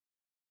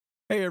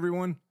Hey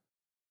everyone,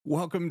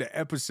 welcome to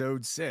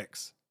episode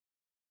 6.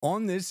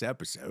 On this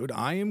episode,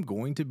 I am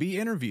going to be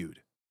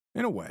interviewed,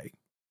 in a way,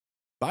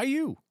 by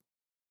you.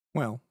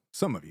 Well,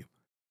 some of you.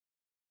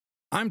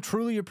 I'm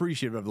truly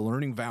appreciative of the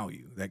learning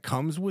value that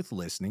comes with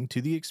listening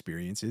to the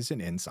experiences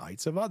and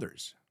insights of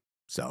others.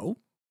 So,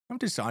 I've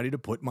decided to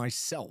put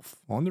myself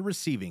on the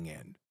receiving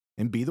end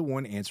and be the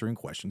one answering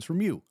questions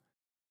from you.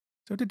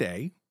 So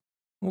today,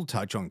 we'll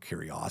touch on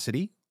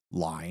curiosity,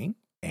 lying,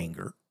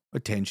 anger,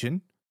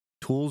 attention,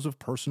 tools of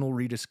personal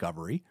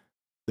rediscovery,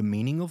 the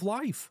meaning of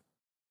life,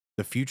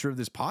 the future of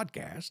this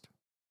podcast,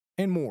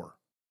 and more.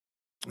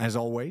 As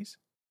always,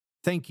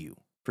 thank you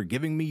for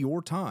giving me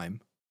your time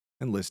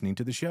and listening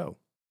to the show.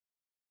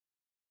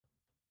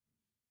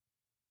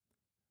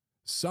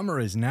 Summer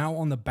is now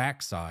on the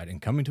backside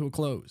and coming to a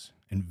close,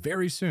 and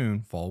very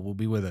soon fall will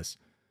be with us.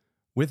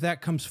 With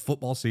that comes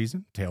football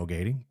season,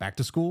 tailgating, back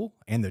to school,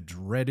 and the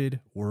dreaded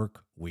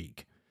work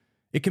week.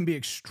 It can be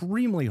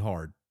extremely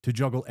hard to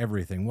juggle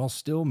everything while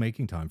still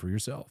making time for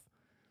yourself.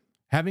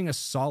 Having a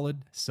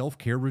solid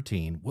self-care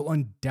routine will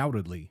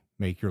undoubtedly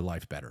make your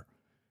life better.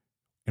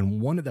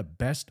 And one of the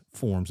best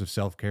forms of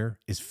self-care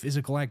is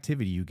physical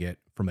activity you get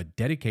from a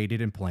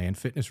dedicated and planned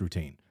fitness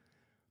routine.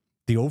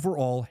 The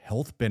overall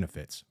health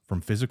benefits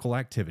from physical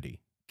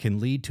activity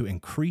can lead to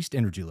increased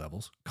energy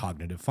levels,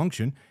 cognitive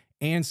function,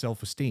 and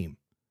self-esteem.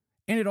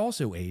 And it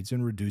also aids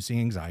in reducing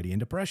anxiety and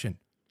depression.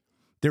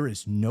 There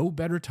is no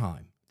better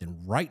time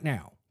than right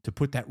now to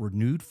put that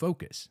renewed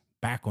focus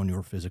back on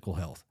your physical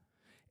health.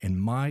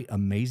 And my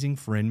amazing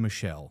friend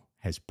Michelle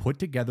has put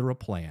together a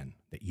plan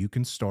that you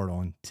can start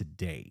on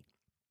today.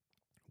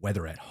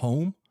 Whether at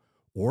home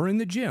or in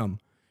the gym,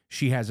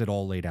 she has it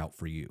all laid out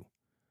for you.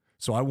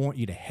 So I want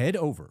you to head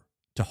over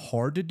to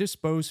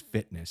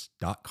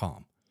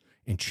hardtodisposefitness.com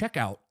and check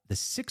out the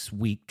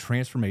 6-week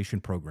transformation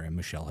program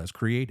Michelle has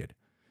created.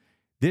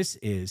 This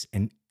is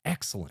an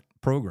excellent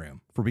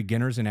program for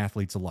beginners and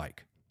athletes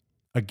alike.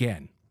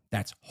 Again,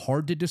 that's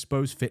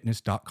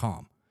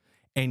hardtodisposefitness.com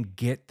and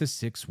get the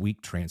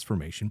 6-week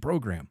transformation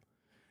program.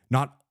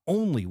 Not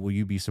only will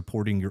you be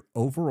supporting your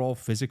overall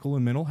physical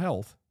and mental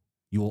health,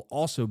 you will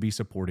also be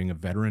supporting a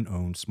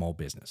veteran-owned small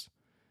business.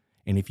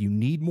 And if you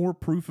need more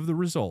proof of the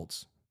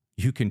results,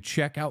 you can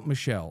check out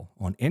Michelle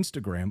on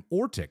Instagram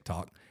or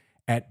TikTok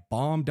at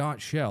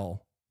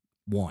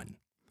bomb.shell1.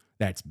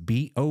 That's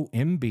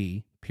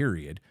BOMB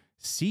CHELLE,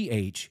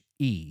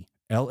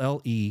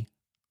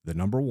 the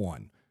number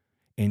 1.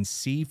 And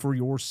see for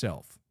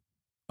yourself.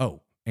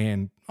 Oh,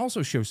 and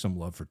also show some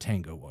love for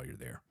Tango while you're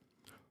there.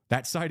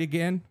 That site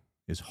again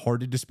is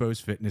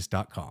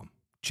hardtodisposefitness.com.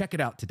 Check it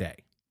out today.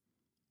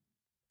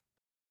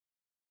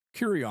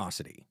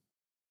 Curiosity.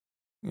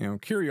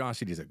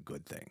 Curiosity is a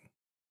good thing.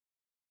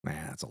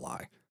 That's a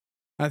lie.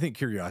 I think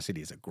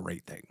curiosity is a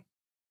great thing.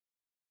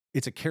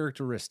 It's a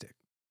characteristic,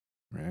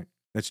 right?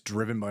 That's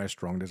driven by a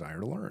strong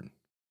desire to learn.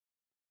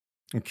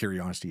 And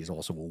curiosity is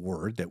also a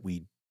word that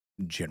we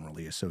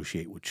generally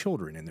associate with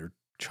children and their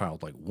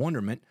childlike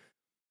wonderment.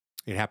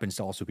 It happens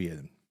to also be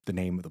the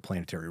name of the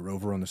planetary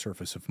rover on the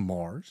surface of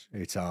Mars.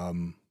 It's a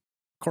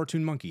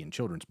cartoon monkey in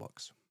children's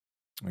books.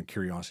 And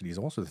curiosity is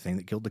also the thing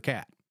that killed the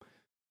cat.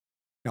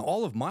 Now,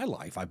 all of my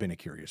life, I've been a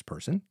curious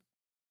person.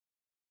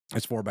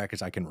 As far back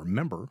as I can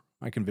remember,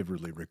 I can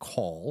vividly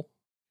recall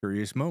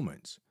curious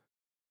moments.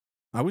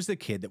 I was the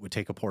kid that would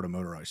take apart a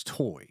motorized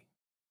toy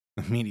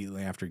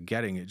immediately after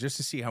getting it just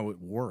to see how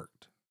it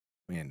worked.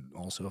 And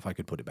also if I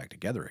could put it back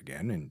together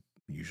again, and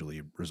usually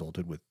it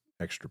resulted with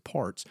extra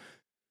parts.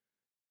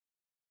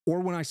 Or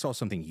when I saw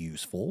something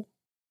useful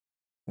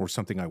or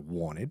something I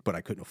wanted, but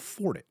I couldn't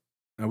afford it,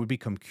 I would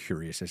become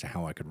curious as to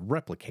how I could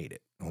replicate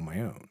it on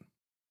my own.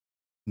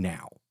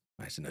 Now,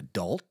 as an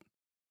adult,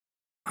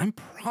 I'm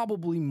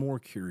probably more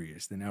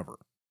curious than ever.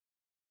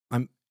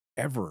 I'm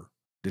ever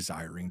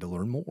desiring to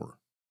learn more.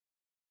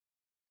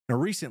 Now,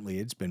 recently,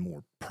 it's been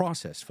more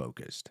process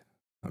focused.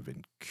 I've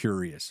been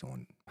curious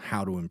on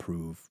how to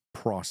improve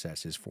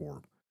processes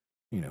for,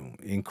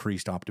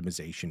 increased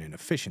optimization and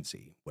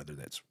efficiency, whether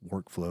that's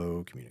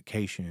workflow,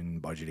 communication,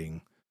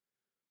 budgeting.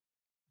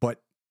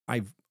 But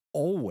I've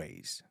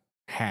always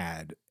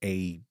had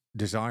a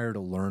desire to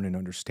learn and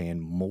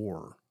understand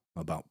more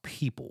about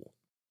people,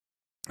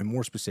 and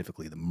more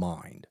specifically, the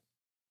mind.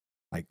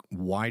 Like,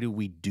 why do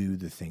we do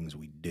the things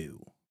we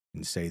do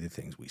and say the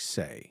things we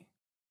say?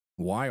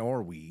 Why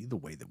are we the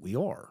way that we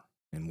are?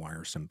 And why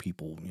are some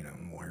people,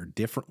 wired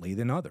differently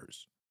than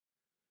others?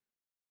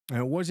 And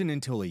it wasn't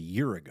until a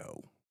year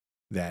ago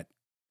that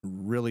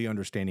really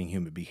understanding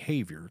human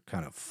behavior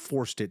kind of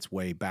forced its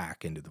way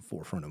back into the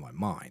forefront of my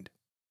mind.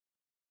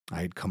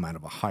 I had come out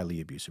of a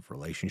highly abusive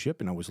relationship,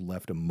 and I was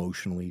left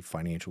emotionally,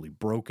 financially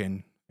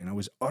broken, and I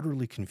was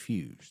utterly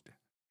confused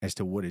as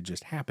to what had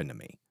just happened to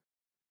me.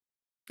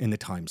 In the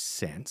time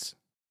since,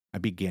 I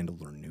began to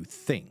learn new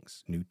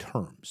things, new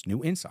terms,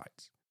 new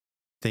insights.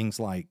 Things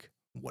like,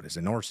 what is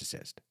a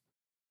narcissist?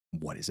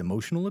 What is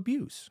emotional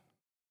abuse?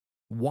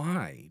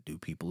 Why do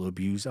people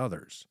abuse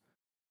others?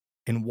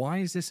 And why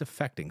is this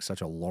affecting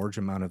such a large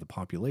amount of the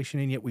population,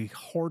 and yet we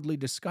hardly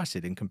discuss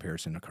it in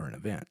comparison to current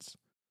events?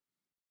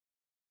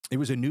 It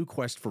was a new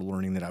quest for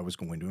learning that I was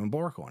going to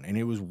embark on, and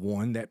it was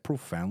one that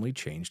profoundly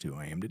changed who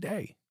I am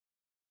today.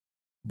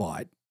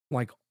 But,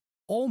 like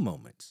all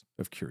moments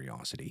of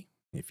curiosity,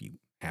 if you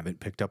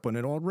haven't picked up on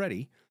it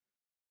already,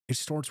 it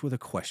starts with a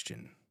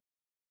question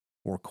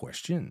or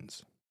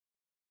questions.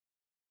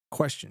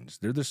 Questions,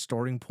 they're the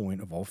starting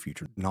point of all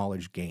future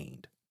knowledge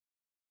gained.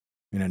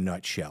 In a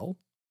nutshell,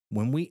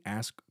 when we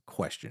ask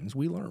questions,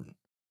 we learn.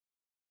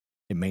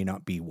 It may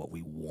not be what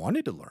we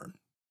wanted to learn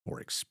or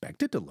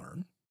expected to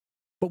learn,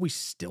 but we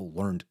still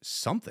learned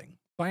something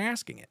by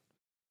asking it.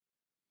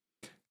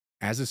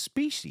 As a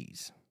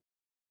species,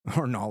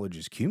 our knowledge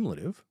is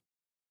cumulative,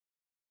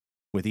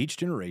 with each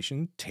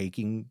generation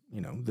taking,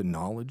 the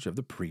knowledge of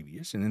the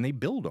previous, and then they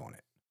build on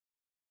it.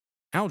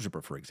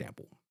 Algebra, for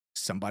example,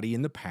 somebody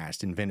in the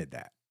past invented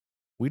that.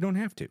 We don't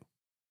have to.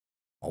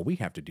 All we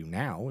have to do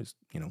now is,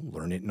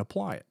 learn it and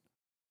apply it.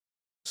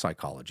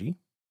 Psychology,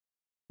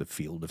 the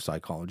field of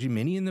psychology,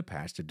 many in the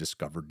past have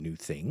discovered new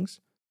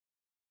things.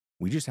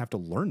 We just have to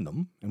learn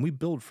them and we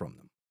build from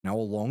them. Now,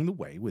 along the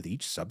way, with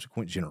each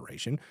subsequent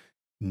generation,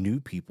 new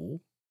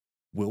people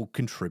will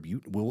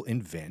contribute, will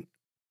invent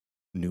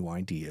new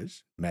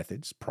ideas,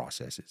 methods,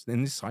 processes,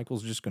 and this cycle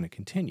is just going to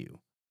continue.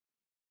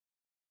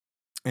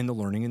 And the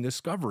learning and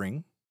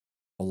discovering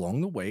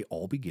along the way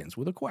all begins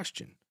with a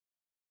question.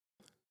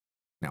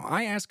 Now,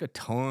 I ask a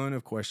ton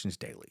of questions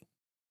daily.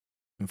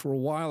 And for a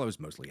while, I was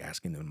mostly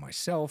asking them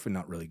myself and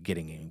not really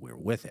getting anywhere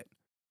with it.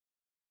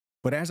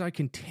 But as I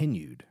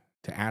continued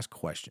to ask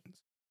questions,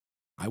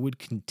 I would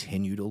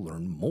continue to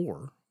learn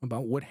more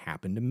about what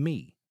happened to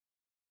me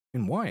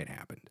and why it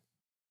happened.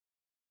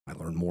 I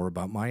learned more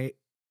about my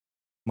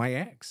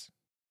ex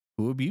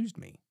who abused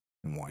me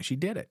and why she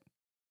did it.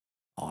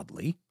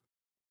 Oddly,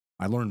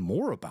 I learned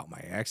more about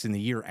my ex in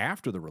the year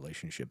after the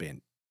relationship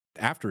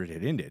after it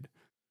had ended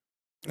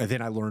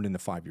than I learned in the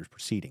 5 years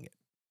preceding it.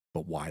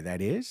 But why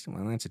that is,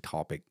 well, that's a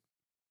topic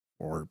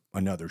for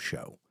another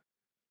show.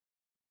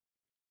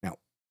 Now,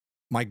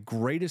 my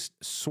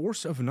greatest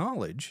source of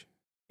knowledge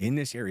in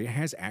this area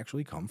has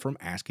actually come from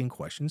asking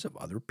questions of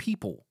other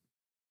people,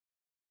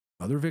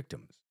 other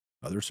victims,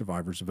 other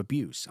survivors of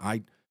abuse.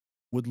 I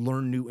would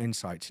learn new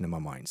insights into my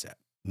mindset,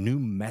 new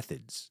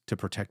methods to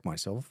protect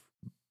myself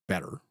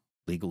better,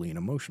 legally and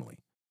emotionally.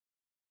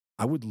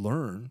 I would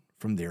learn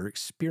from their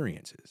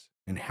experiences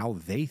and how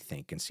they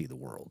think and see the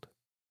world.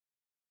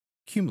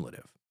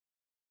 Cumulative.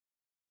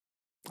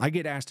 I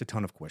get asked a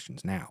ton of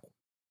questions now.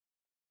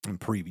 And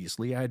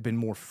previously, I had been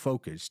more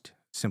focused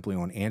simply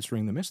on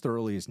answering them as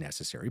thoroughly as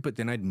necessary, but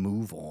then I'd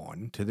move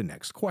on to the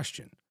next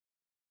question.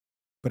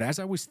 But as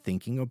I was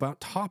thinking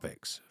about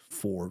topics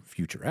for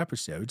future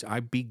episodes, I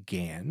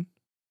began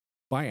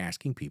by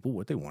asking people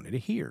what they wanted to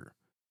hear.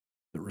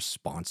 The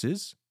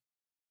responses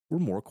were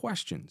more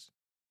questions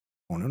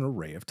on an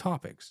array of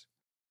topics.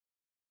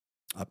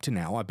 Up to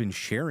now, I've been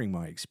sharing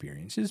my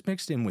experiences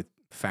mixed in with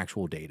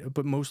factual data,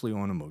 but mostly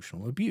on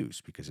emotional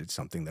abuse because it's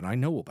something that I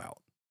know about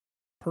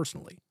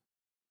personally.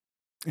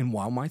 And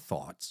while my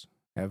thoughts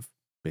have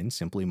been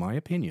simply my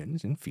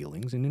opinions and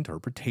feelings and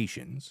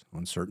interpretations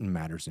on certain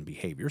matters and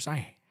behaviors,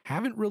 I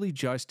haven't really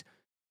just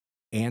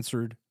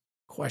answered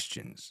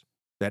questions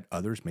that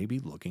others may be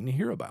looking to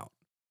hear about.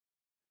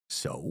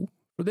 So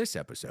for this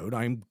episode,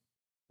 I'm,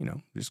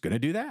 just going to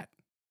do that.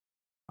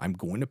 I'm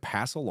going to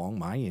pass along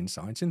my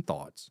insights and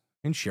thoughts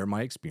and share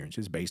my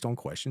experiences based on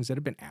questions that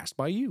have been asked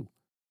by you,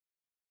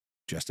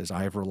 just as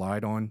I have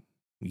relied on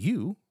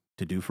you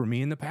to do for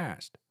me in the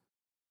past.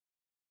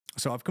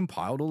 So I've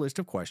compiled a list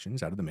of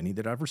questions out of the many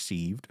that I've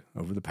received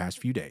over the past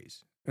few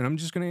days, and I'm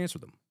just going to answer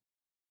them.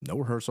 No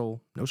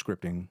rehearsal, no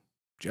scripting,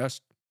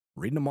 just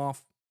reading them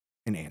off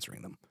and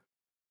answering them.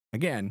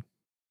 Again,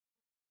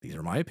 these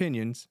are my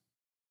opinions,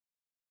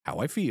 how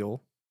I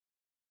feel,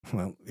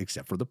 well,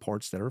 except for the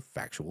parts that are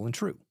factual and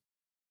true.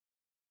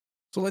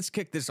 So let's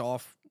kick this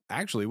off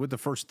actually with the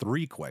first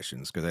three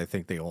questions because I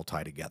think they all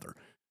tie together.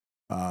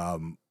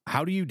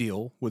 How do you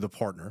deal with a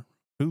partner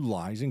who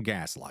lies and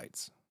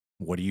gaslights?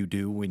 What do you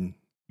do when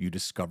you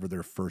discover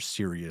their first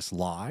serious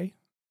lie?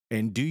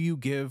 And do you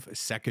give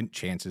second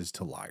chances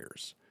to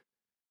liars?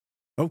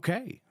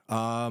 Okay.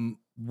 How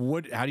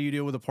do you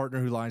deal with a partner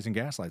who lies and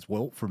gaslights?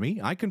 Well, for me,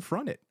 I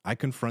confront it. I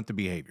confront the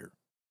behavior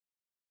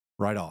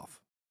right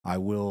off. I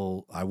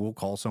will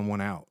call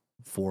someone out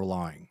for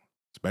lying,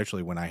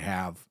 especially when I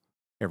have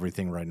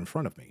everything right in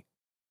front of me.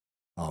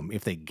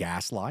 If they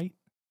gaslight,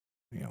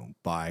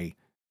 by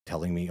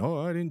telling me,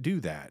 oh, I didn't do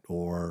that,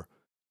 or,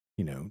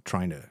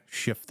 trying to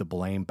shift the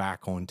blame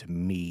back onto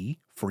me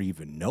for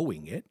even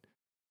knowing it,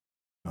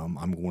 I'm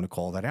going to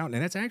call that out.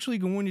 And that's actually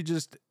going to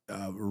just,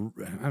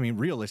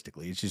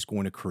 realistically, it's just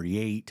going to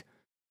create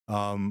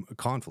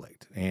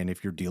conflict. And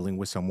if you're dealing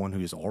with someone who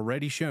has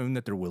already shown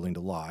that they're willing to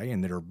lie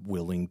and that are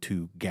willing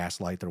to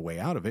gaslight their way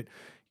out of it,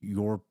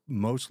 you're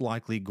most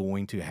likely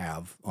going to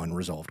have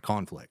unresolved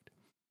conflict.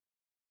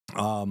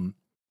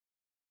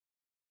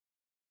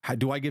 How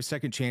do I give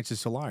second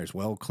chances to liars?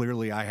 Well,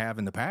 clearly I have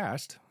in the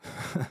past.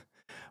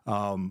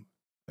 um,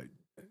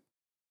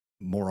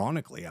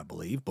 Moronically, I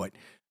believe, but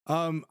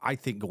I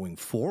think going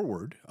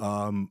forward,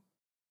 I'll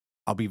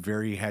be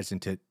very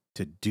hesitant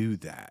to do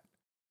that.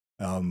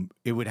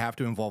 It would have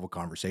to involve a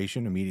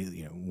conversation immediately.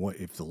 You know, what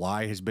if the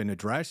lie has been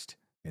addressed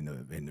and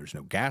there's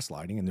no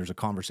gaslighting and there's a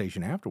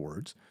conversation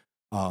afterwards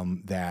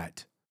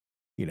that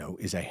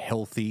is a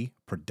healthy,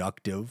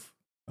 productive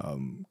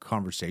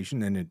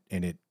conversation, and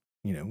it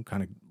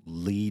kind of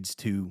leads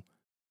to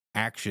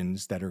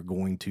actions that are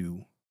going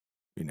to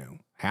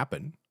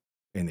happen,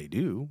 and they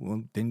do.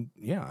 Well, then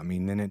yeah, I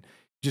mean, then it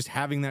just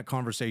having that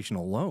conversation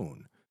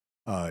alone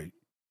uh,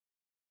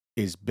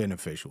 is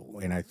beneficial,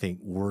 and I think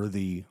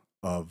worthy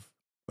of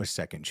a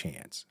second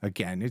chance.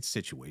 Again, it's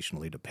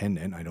situationally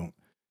dependent. I don't.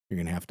 You're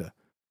gonna have to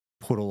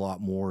put a lot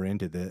more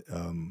into the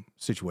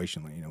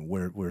situation. Like,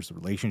 where's the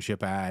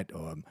relationship at?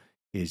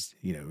 Does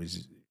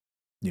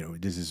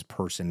this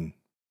person,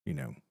 you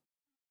know,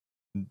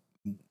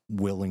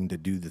 willing to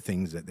do the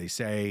things that they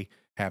say?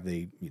 Have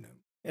they,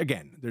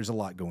 again, there's a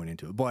lot going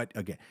into it. But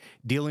again,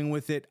 dealing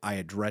with it, I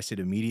address it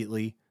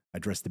immediately,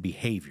 address the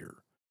behavior.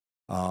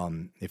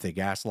 If they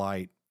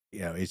gaslight,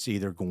 it's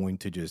either going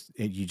to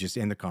you just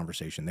end the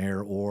conversation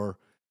there, or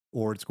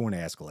it's going to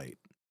escalate.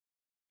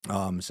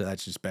 So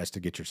that's just best to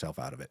get yourself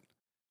out of it.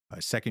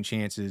 Second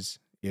chances,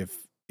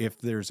 if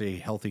there's a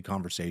healthy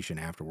conversation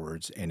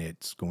afterwards and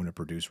it's going to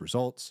produce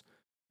results,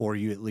 or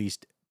you at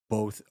least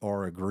both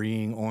are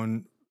agreeing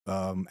on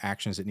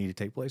actions that need to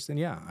take place, then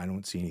yeah, I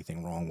don't see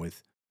anything wrong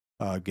with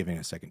giving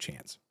a second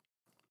chance.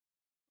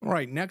 All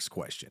right, next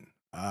question.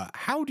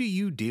 How do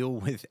you deal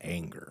with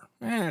anger?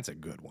 That's a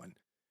good one.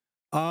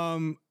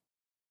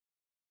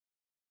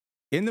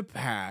 In the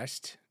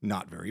past,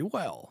 not very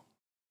well.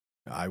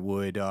 I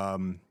would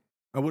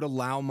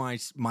allow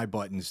my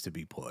buttons to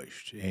be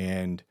pushed,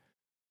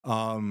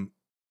 um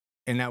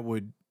and that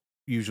would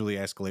usually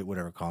escalate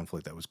whatever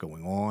conflict that was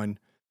going on.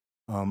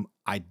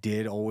 I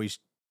did always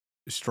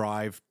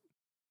strive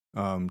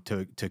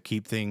to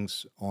keep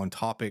things on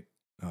topic.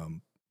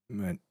 And,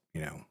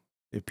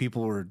 if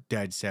people were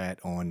dead set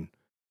on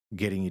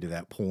getting you to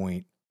that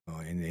point,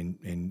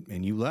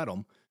 and you let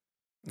them,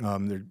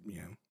 they're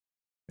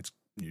it's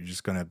you're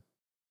just gonna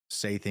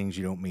say things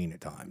you don't mean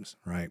at times,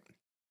 right?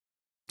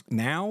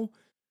 Now,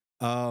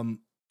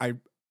 um, I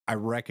I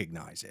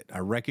recognize it. I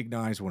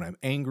recognize when I'm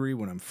angry,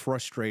 when I'm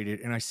frustrated,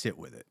 and I sit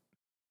with it.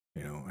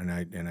 And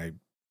I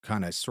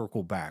kind of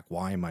circle back.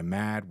 Why am I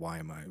mad? Why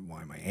am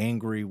I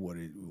angry? What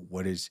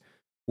is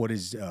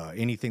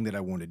anything that I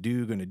want to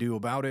do going to do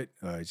about it?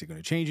 Is it going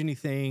to change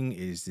anything?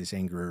 Is this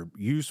anger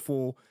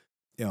useful?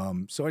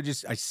 So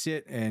I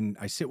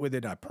sit with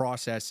it. I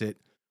process it,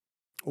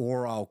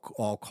 or I'll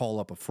call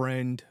up a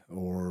friend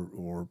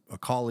or a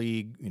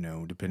colleague,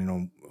 depending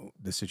on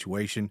the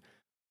situation,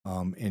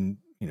 and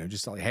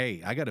just like,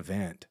 hey, I got a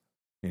vent.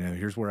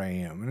 Here's where I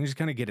am, and I just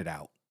kind of get it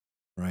out,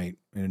 right?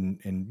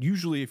 And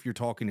usually, if you're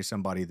talking to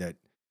somebody that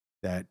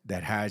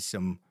has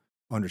some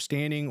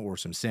understanding or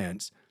some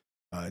sense,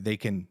 they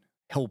can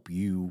help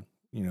you,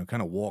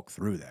 kind of walk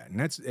through that, and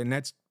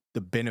that's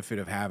the benefit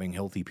of having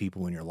healthy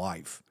people in your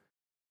life,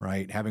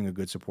 right? Having a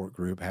good support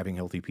group, having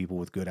healthy people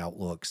with good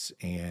outlooks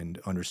and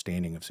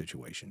understanding of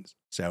situations.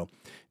 So,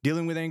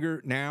 dealing with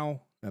anger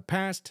now,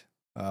 past,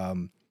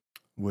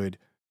 would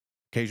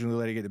occasionally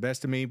let it get the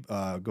best of me.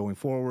 Going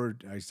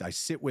forward, I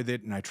sit with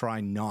it and I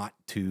try not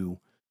to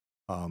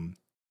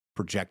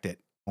project it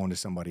onto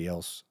somebody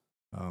else.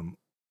 Um,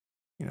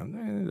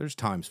 there's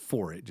times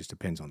for it; just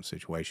depends on the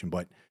situation.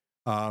 But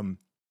um,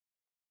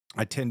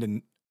 I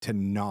tend to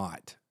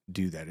not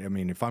do that. I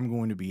mean, if I'm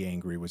going to be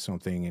angry with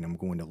something and I'm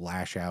going to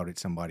lash out at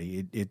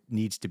somebody, it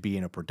needs to be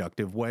in a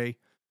productive way,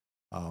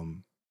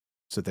 um,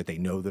 so that they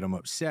know that I'm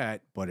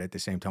upset. But at the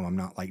same time, I'm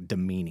not like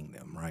demeaning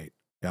them, right?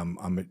 I'm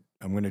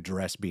going to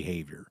address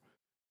behavior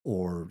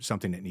or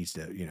something that needs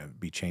to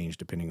be changed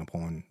depending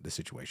upon the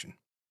situation.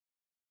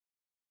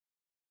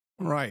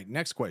 All right,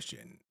 next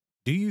question.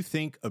 Do you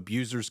think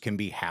abusers can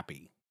be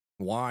happy?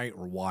 Why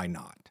or why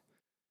not?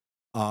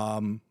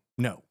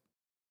 No,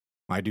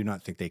 I do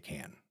not think they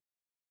can.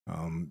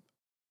 Um,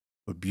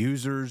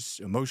 Abusers,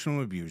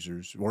 emotional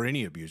abusers, or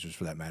any abusers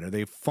for that matter,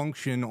 they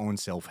function on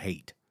self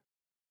hate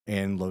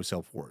and low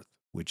self worth,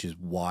 which is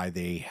why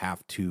they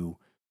have to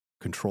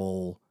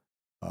control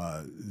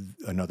uh,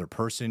 another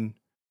person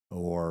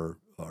or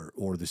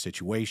the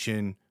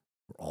situation,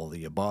 or all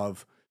the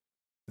above.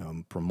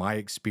 From my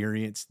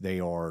experience, they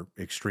are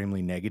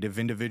extremely negative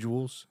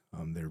individuals.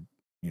 They're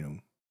you know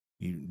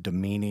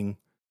demeaning,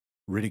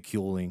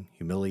 ridiculing,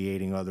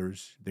 humiliating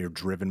others. They're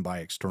driven by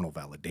external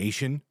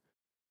validation.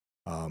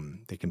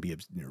 They can be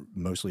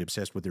mostly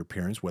obsessed with their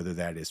appearance, whether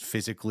that is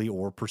physically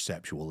or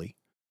perceptually.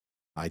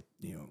 I,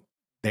 you know,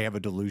 they have a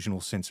delusional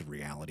sense of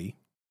reality,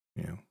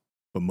 you know,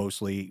 but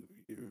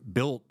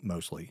built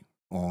mostly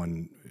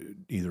on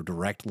either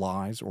direct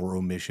lies or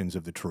omissions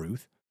of the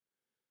truth.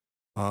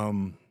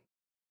 Um,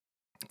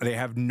 they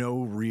have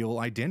no real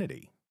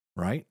identity,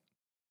 right?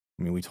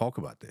 I mean, we talk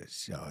about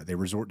this. They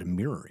resort to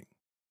mirroring.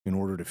 in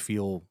order to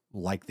feel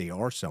like they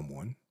are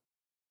someone,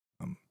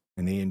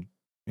 and they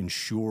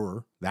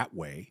ensure that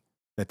way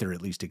that they're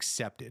at least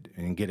accepted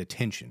and get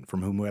attention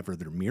from whomever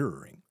they're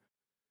mirroring.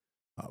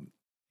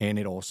 And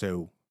it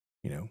also,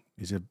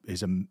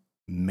 is a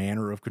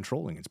manner of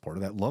controlling. It's part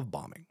of that love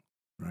bombing,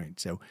 right?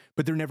 So,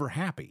 but they're never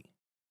happy,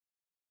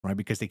 right?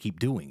 Because they keep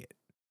doing it.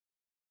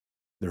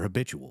 They're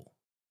habitual.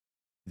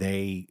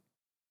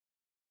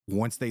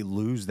 Once they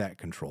lose that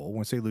control,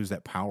 once they lose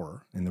that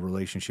power in the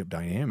relationship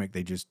dynamic,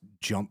 they just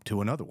jump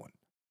to another one,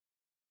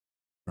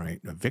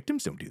 right?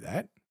 Victims don't do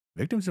that.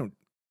 Victims don't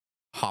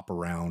hop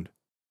around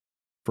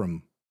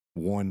from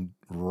one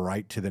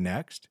right to the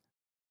next.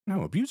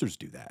 No, abusers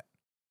do that.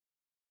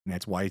 And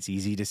that's why it's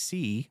easy to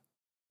see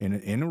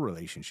in a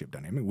relationship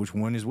dynamic which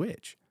one is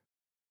which.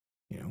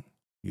 You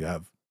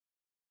have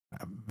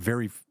I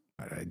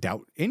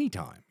doubt any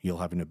time you'll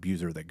have an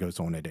abuser that goes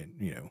on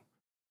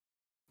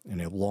an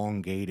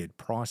elongated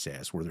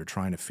process where they're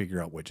trying to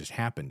figure out what just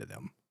happened to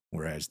them,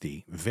 whereas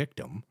the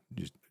victim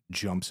just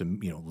jumps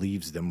and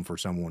leaves them for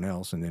someone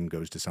else and then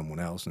goes to someone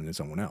else and then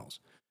someone else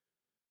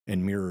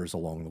and mirrors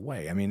along the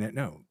way. I mean,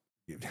 no,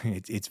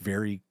 it's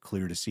very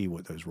clear to see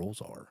what those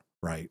roles are,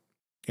 right?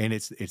 And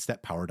it's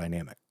that power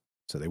dynamic.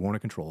 So they want to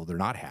control. They're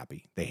not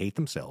happy. They hate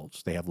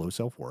themselves. They have low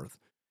self-worth.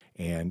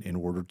 And in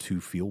order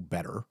to feel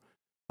better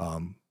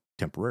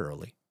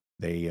temporarily,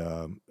 they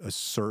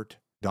assert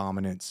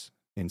dominance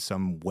in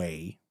some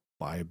way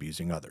by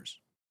abusing others.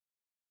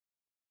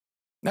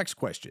 Next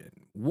question.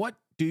 What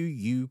do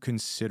you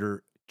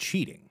consider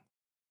cheating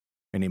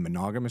in a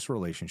monogamous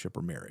relationship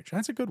or marriage?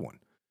 That's a good one.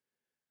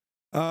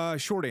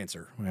 Short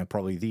answer,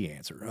 probably the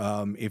answer.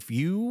 If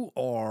you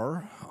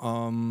are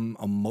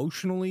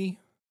emotionally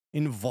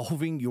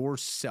involving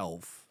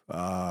yourself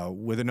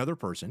with another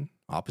person,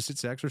 opposite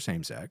sex or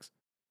same sex,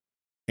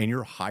 and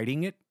you're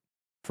hiding it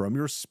from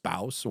your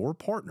spouse or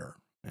partner,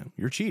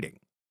 you're cheating.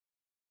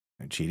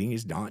 And cheating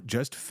is not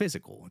just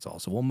physical, it's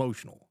also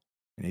emotional.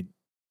 And it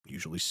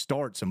usually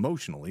starts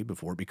emotionally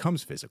before it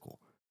becomes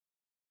physical.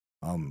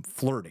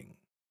 Flirting,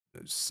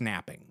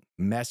 snapping,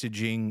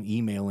 messaging,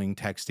 emailing,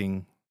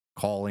 texting,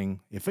 calling,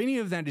 if any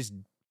of that is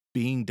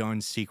being done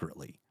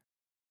secretly,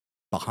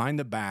 behind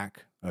the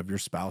back of your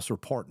spouse or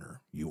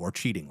partner, you are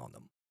cheating on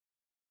them.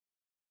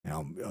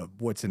 Now,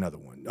 what's another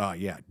one?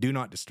 Do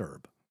not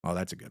disturb. Oh,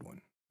 that's a good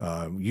one.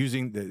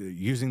 Using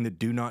the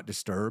do not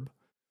disturb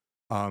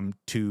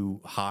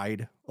to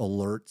hide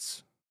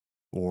alerts,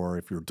 or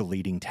if you're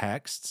deleting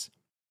texts,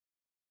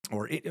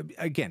 or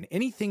again,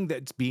 anything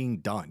that's being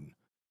done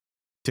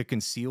to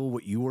conceal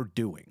what you are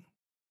doing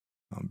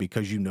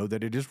because you know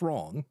that it is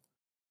wrong.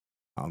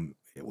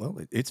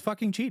 It's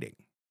fucking cheating.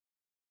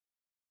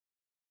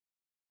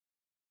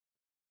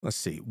 Let's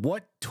see.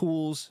 What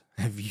tools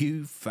have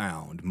you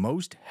found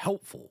most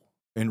helpful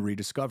in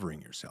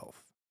rediscovering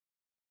yourself?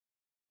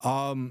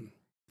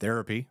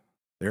 Therapy.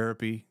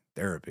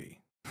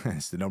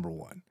 That's the number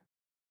one.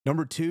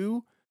 Number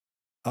two,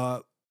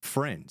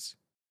 friends,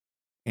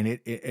 and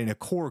in a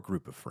core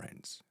group of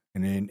friends.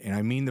 And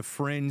I mean the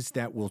friends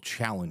that will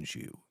challenge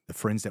you, the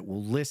friends that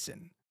will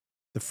listen,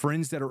 the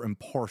friends that are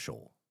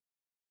impartial.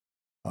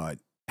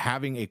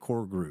 Having a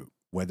core group,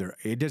 whether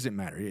it doesn't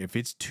matter if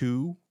it's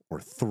 2 or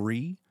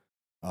 3,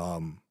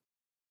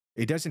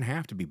 it doesn't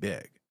have to be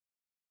big,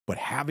 but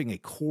having a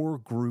core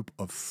group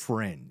of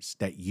friends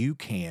that you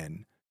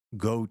can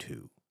go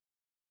to,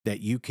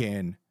 that you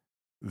can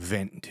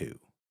vent to,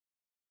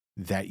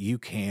 that you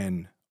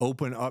can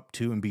open up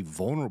to and be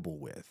vulnerable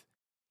with,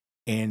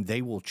 and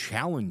they will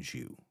challenge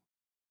you,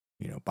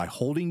 by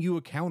holding you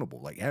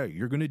accountable. Like, hey,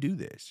 you're going to do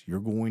this. You're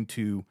going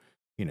to,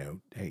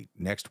 hey,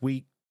 next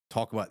week,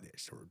 talk about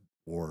this,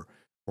 or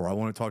I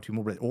want to talk to you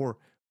more about it, or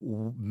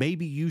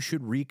maybe you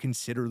should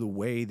reconsider the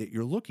way that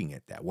you're looking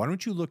at that. Why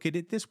don't you look at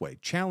it this way,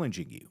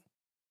 challenging you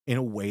in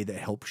a way that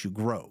helps you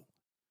grow?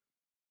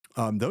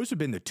 Those have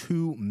been the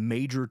 2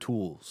 major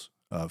tools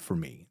for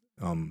me,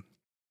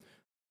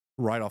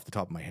 right off the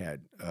top of my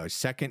head.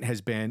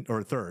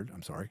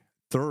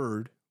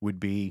 Third would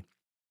be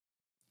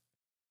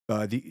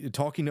the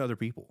talking to other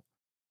people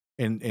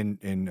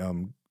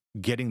and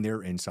getting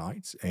their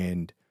insights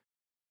and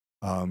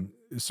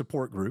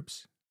support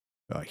groups,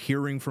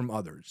 hearing from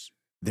others.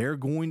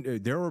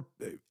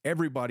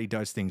 Everybody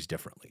does things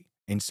differently.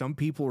 And some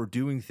people are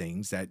doing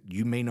things that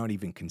you may not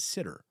even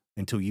consider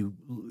until you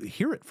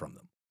hear it from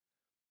them.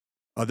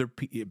 Other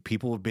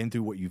people have been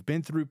through what you've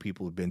been through.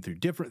 People have been through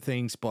different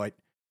things, but,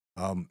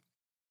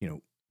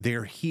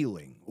 their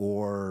healing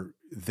or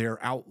their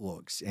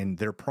outlooks and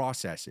their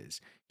processes,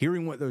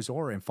 hearing what those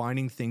are and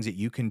finding things that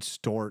you can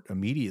start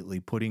immediately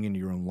putting into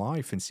your own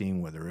life and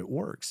seeing whether it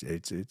works.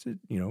 It's a,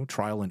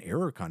 trial and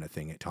error kind of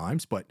thing at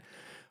times, but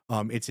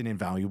it's an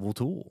invaluable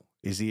tool,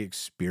 is the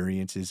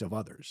experiences of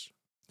others.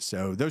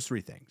 So those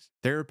 3 things: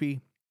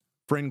 therapy,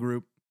 friend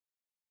group,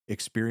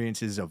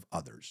 experiences of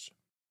others.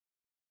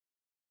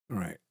 All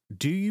right.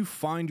 Do you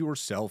find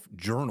yourself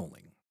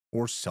journaling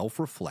or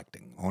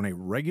self-reflecting on a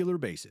regular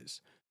basis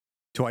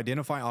to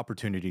identify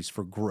opportunities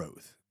for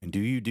growth. And do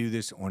you do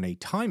this on a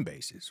time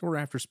basis or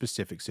after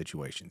specific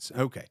situations?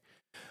 Okay.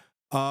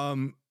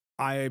 Um,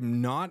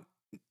 I'm not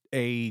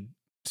a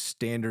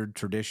standard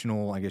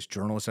traditional, I guess,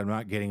 journalist. I'm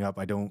not getting up.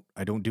 I don't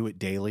do it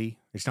daily.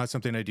 It's not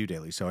something I do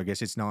daily. So I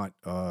guess it's not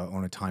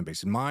on a time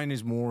basis. Mine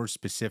is more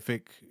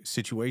specific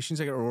situations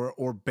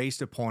or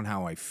based upon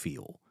how I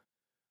feel.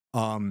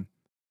 Um,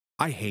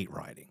 I hate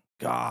writing.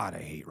 God, I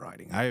hate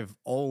writing. I have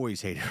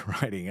always hated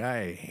writing.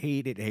 I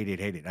hate it, hate it,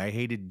 hate it. I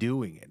hated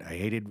doing it. I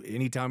hated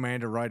anytime I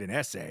had to write an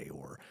essay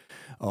or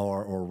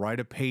write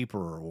a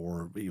paper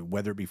or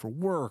whether it be for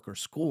work or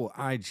school.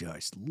 I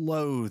just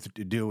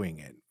loathed doing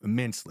it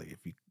immensely.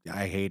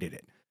 I hated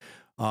it.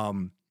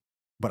 Um,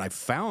 but I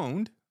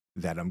found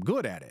that I'm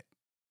good at it,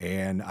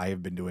 and I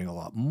have been doing a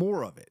lot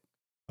more of it.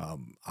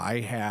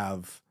 I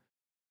have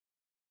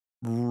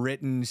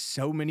written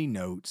so many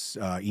notes,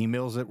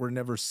 emails that were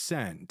never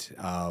sent.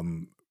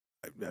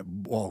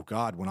 Oh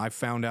God, when I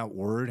found out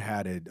Word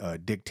had a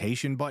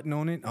dictation button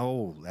on it,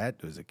 oh,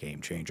 that was a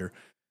game changer.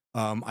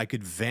 I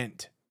could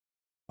vent,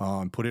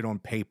 put it on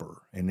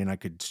paper, and then I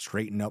could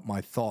straighten up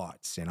my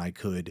thoughts, and I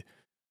could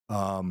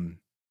um,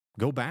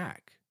 go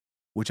back,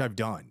 which I've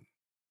done.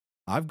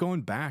 I've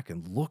gone back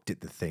and looked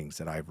at the things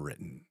that I've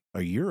written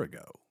a year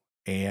ago,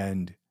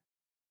 and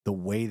the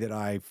way that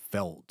I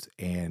felt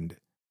and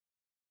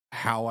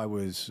how I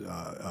was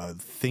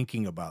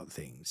thinking about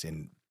things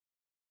and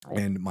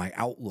my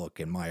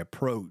outlook and my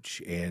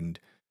approach and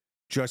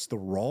just the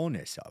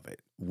rawness of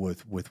it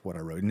with what I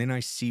wrote. And then I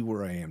see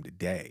where I am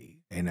today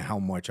and how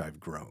much I've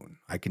grown.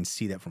 I can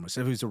see that for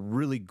myself. It was a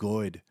really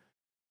good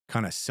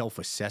kind of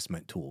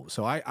self-assessment tool.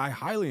 So I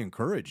highly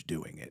encourage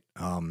doing it.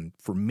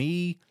 For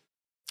me,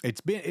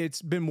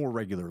 it's been more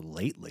regular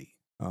lately.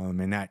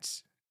 And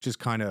that's just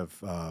kind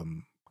of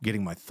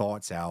getting my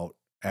thoughts out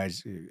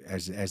as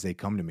they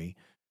come to me.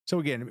 So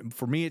again,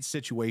 for me, it's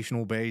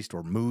situational based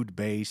or mood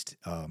based,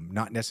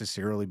 not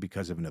necessarily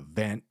because of an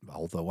event,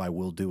 although I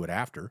will do it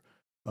after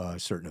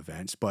certain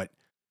events. But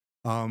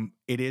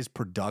it is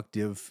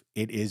productive,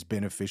 it is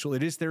beneficial,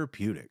 it is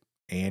therapeutic,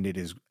 and it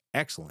is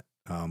excellent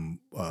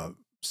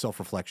self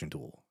reflection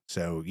tool.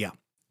 So yeah,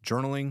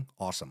 journaling,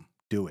 awesome,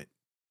 do it.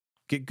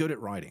 Get good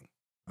at writing.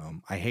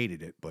 I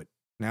hated it, but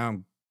now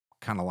I'm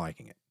kind of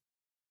liking it.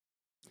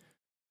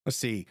 Let's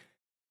see.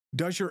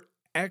 Does your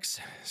ex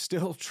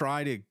still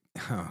try to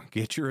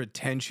get your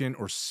attention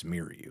or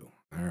smear you?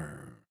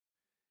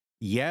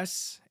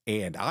 Yes,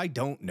 and I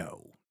don't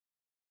know.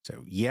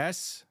 So,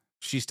 yes,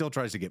 she still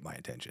tries to get my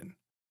attention.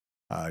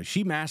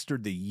 She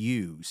mastered the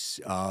use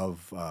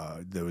of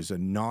those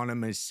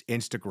anonymous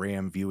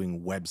Instagram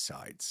viewing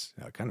websites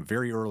kind of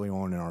very early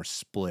on in our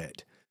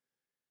split.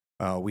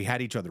 We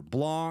had each other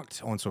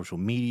blocked on social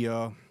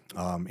media,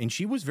 and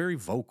she was very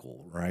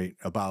vocal, right,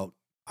 about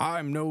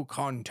I'm no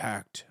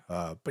contact.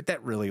 But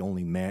that really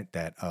only meant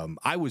that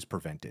I was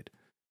prevented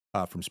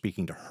from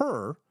speaking to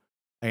her,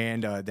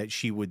 and that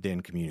she would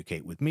then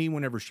communicate with me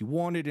whenever she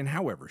wanted and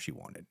however she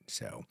wanted.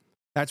 So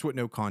that's what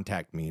no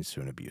contact means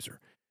to an abuser.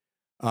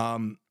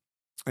 Um,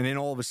 and then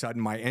all of a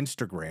sudden, my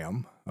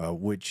Instagram,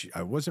 which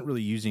I wasn't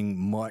really using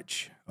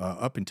much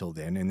up until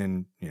then, and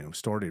then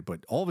started,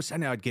 but all of a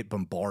sudden I'd get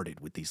bombarded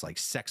with these like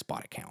sex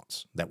bot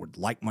accounts that would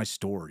like my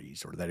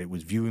stories, or that it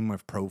was viewing my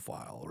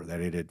profile, or that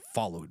it had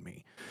followed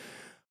me.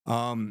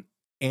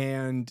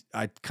 And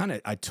I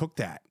took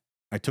that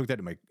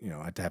to my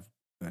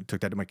I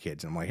took that to my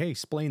kids, and I'm like, hey,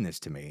 explain this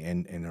to me,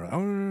 and they're like,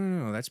 oh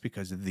no, that's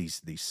because of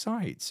these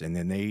sites, and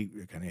then they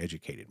kind of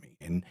educated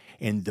me,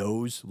 and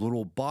those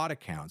little bot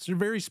accounts are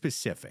very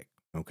specific.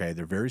 Okay,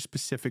 they're very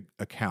specific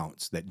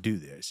accounts that do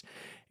this,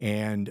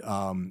 and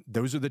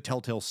those are the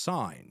telltale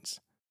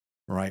signs,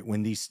 right?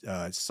 When these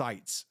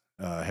sites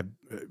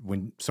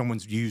when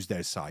someone's used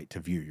that site to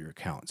view your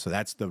account, so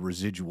that's the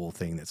residual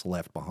thing that's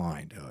left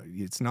behind.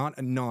 It's not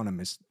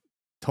anonymous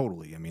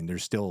totally. I mean,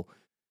 there's still.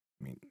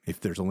 I mean, if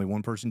there's only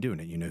one person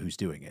doing it, you know who's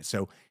doing it.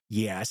 So,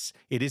 yes,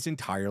 it is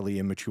entirely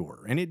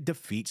immature, and it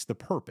defeats the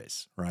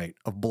purpose, right,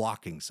 of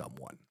blocking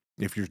someone.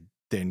 If you're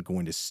then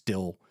going to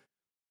still,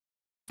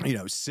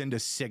 send a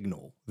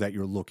signal that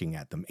you're looking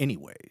at them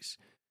anyways.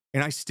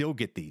 And I still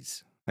get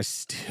these. I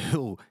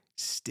still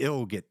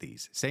get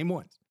these same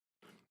ones.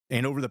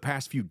 And over the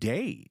past few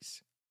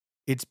days,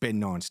 it's been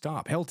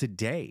nonstop. Hell,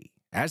 today,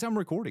 as I'm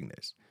recording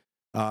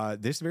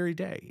this very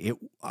day,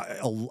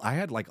 I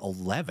had like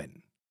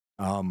 11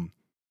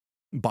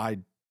 by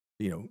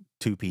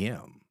 2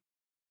 p.m.,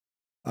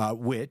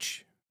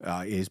 which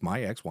is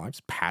my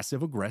ex-wife's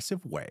passive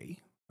aggressive way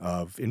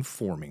of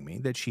informing me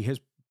that she has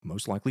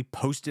most likely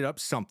posted up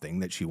something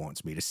that she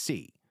wants me to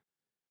see,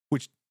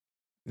 which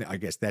I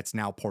guess that's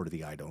now part of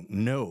the I don't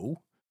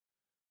know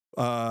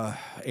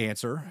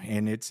answer.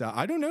 And it's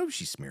I don't know if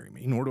she's smearing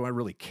me, nor do I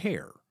really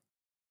care.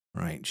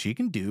 Right? She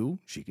can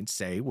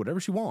say whatever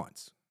she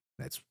wants.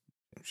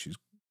 She's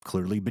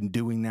clearly been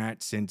doing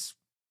that since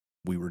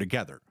we were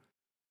together.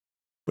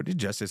 But it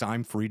just says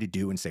I'm free to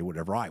do and say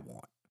whatever I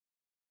want.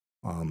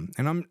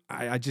 And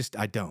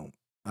I don't.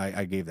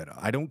 I gave that up.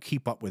 I don't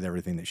keep up with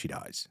everything that she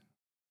does.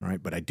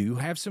 right? But I do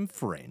have some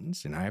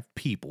friends and I have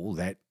people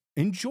that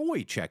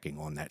enjoy checking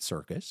on that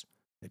circus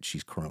that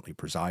she's currently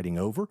presiding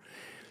over.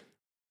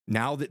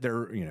 Now that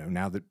they're,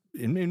 now that,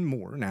 and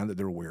more, now that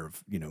they're aware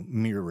of,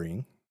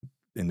 mirroring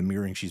and the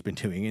mirroring she's been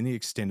doing and the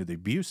extent of the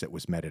abuse that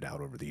was meted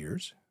out over the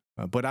years.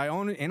 But I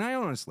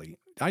honestly,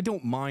 I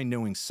don't mind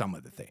knowing some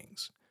of the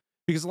things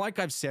because, like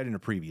I've said in a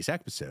previous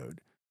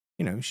episode,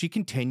 she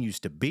continues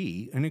to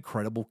be an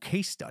incredible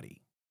case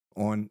study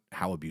on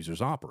how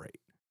abusers operate.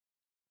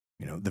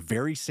 The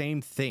very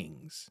same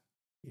things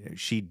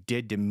she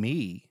did to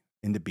me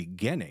in the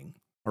beginning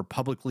are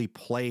publicly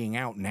playing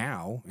out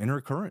now in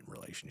her current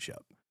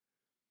relationship.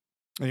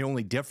 And the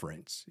only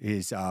difference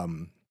is,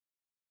 and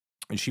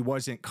she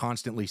wasn't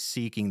constantly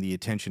seeking the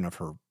attention of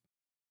her,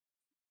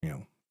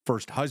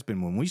 first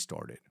husband when we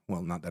started.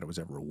 Well, not that I was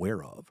ever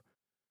aware of.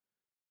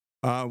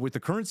 With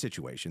the current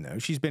situation, though,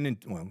 she's been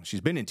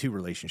in 2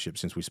 relationships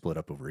since we split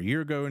up over a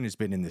year ago, and has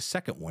been in the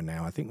second one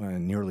now, I think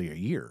nearly a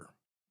year,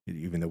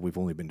 even though we've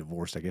only been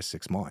divorced, I guess,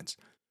 6 months.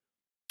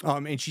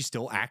 And she's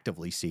still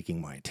actively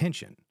seeking my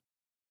attention.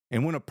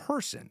 And when a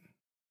person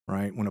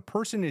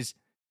is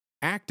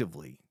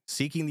actively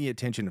seeking the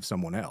attention of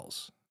someone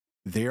else,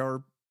 they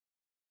are,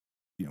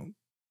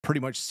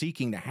 pretty much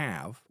seeking to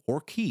have or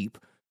keep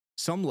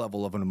some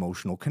level of an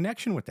emotional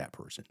connection with that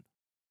person.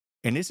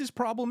 And this is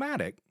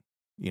problematic,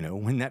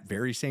 when that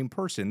very same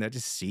person that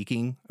is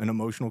seeking an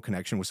emotional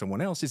connection with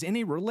someone else is in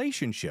a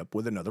relationship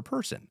with another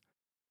person.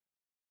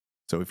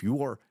 So if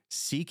you are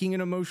seeking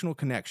an emotional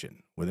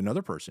connection with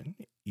another person,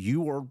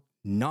 you are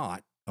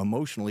not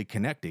emotionally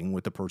connecting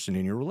with the person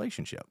in your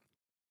relationship.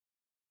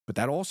 But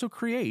that also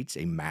creates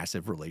a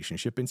massive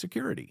relationship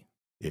insecurity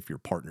if your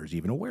partner is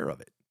even aware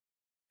of it.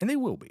 And they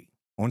will be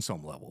on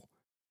some level.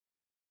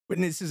 But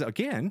this is,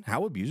 again,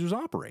 how abusers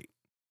operate.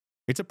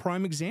 It's a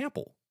prime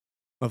example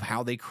of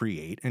how they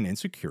create an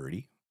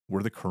insecurity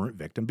where the current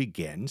victim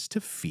begins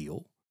to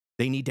feel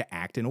they need to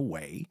act in a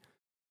way,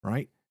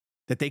 right,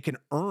 that they can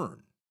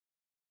earn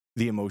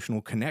the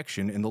emotional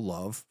connection and the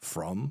love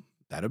from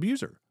that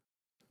abuser.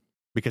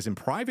 Because in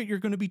private, you're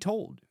going to be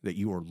told that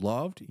you are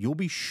loved. You'll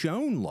be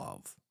shown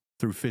love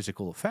through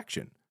physical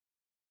affection.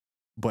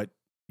 But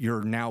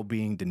you're now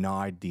being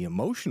denied the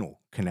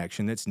emotional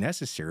connection that's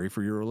necessary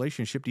for your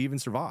relationship to even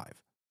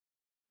survive.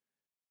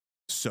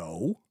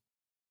 So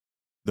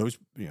those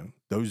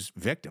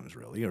victims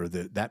really, or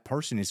that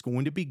person is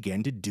going to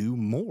begin to do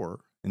more,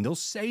 and they'll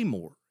say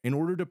more in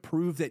order to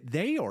prove that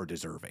they are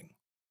deserving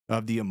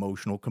of the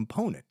emotional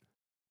component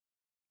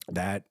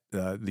that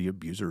the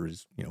abuser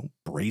is,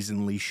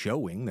 brazenly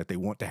showing that they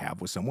want to have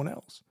with someone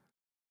else.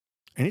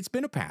 And it's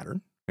been a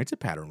pattern. It's a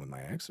pattern with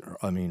my ex.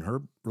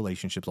 Her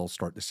relationships all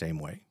start the same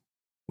way,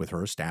 with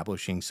her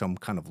establishing some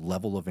kind of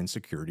level of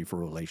insecurity for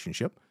a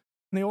relationship,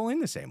 and they all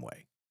end the same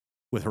way,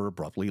 with her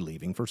abruptly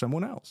leaving for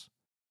someone else.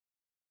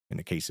 In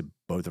the case of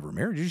both of her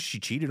marriages, she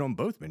cheated on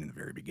both men in the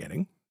very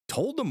beginning,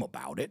 told them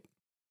about it,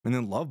 and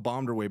then love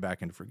bombed her way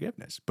back into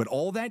forgiveness. But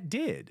all that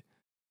did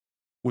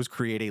was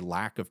create a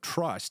lack of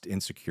trust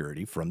and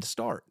security from the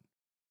start.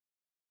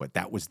 But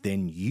that was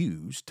then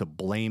used to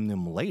blame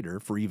them later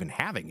for even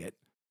having it,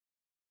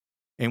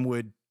 and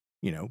would,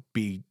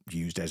 be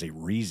used as a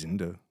reason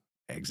to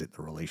exit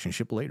the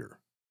relationship later.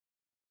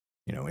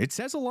 It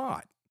says a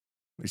lot.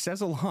 It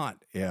says a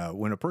lot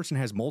when a person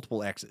has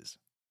multiple exes,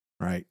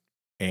 right?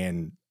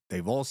 And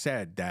they've all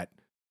said that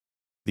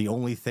the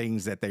only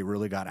things that they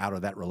really got out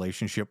of that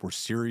relationship were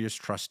serious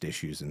trust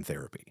issues in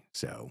therapy.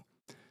 So,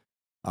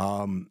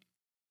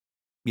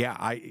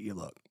 yeah,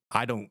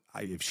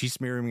 if she's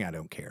smearing me, I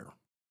don't care.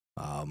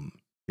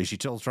 Is she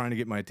still trying to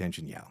get my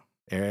attention? Yeah.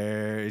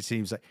 It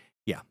seems like,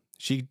 yeah,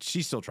 she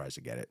still tries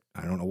to get it.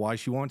 I don't know why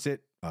she wants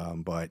it.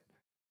 But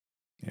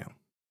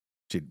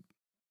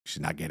she's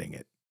not getting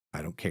it.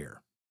 I don't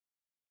care.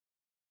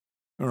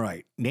 All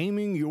right.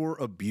 Naming your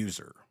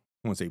abuser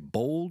was a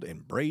bold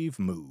and brave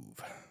move.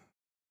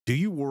 Do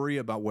you worry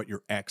about what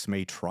your ex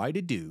may try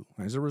to do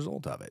as a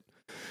result of it?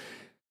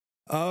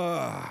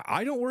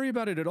 I don't worry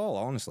about it at all,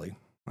 honestly.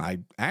 I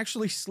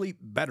actually sleep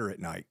better at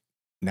night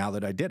now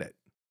that I did it.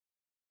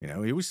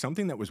 It was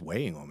something that was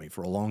weighing on me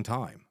for a long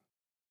time.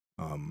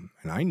 And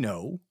I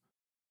know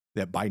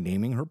that by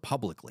naming her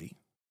publicly,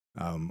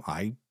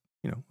 I,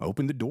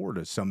 opened the door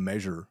to some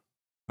measure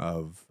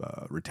of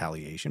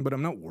retaliation, but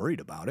I'm not worried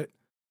about it.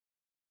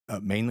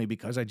 Mainly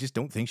because I just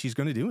don't think she's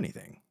going to do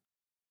anything.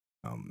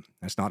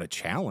 That's not a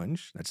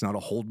challenge. That's not a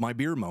hold my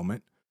beer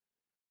moment.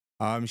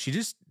 She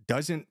just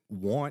doesn't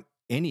want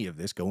any of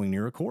this going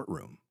near a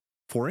courtroom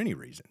for any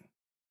reason,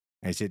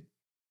 as it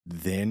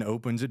then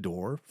opens a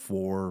door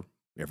for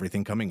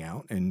everything coming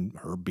out and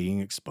her being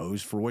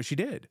exposed for what she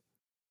did.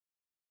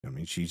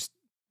 She's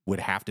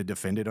would have to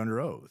defend it under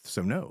oath.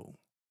 So no,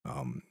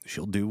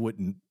 she'll do what,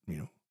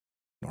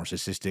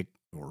 narcissistic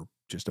or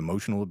just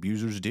emotional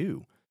abusers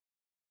do.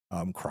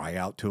 Cry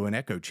out to an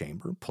echo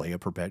chamber, play a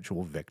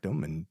perpetual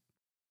victim, and,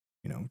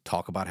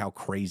 talk about how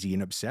crazy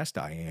and obsessed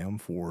I am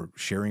for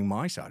sharing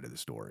my side of the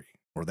story,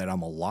 or that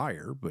I'm a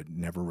liar, but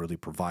never really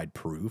provide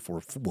proof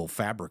or will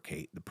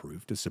fabricate the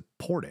proof to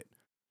support it.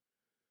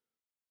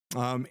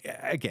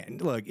 Again,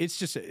 look, it's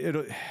just,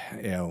 it'll,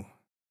 you know,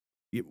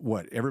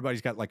 what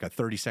everybody's got like a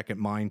 30-second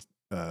mind,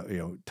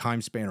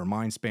 time span or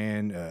mind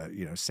span,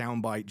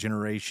 soundbite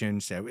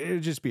generation. So it'll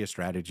just be a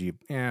strategy.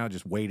 Yeah, I'll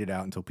just wait it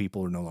out until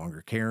people are no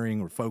longer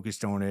caring or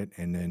focused on it,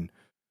 and then,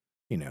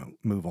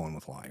 move on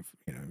with life.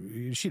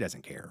 She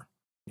doesn't care.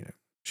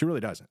 She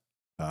really doesn't.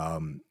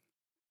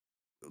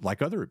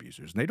 Like other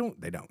abusers, and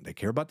they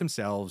care about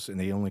themselves, and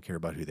they only care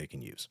about who they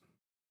can use.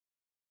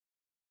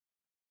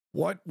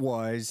 What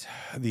was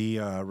the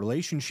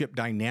relationship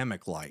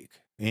dynamic like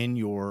in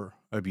your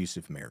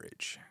abusive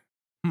marriage?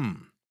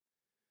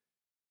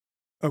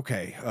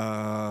 Okay,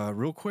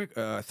 real quick,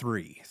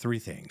 three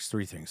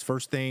things.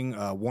 First thing,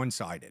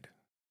 one-sided,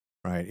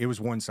 right? It was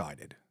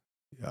one-sided.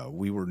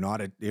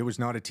 It was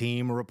not a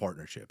team or a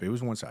partnership. It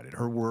was one-sided.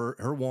 Her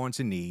wants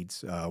and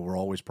needs were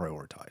always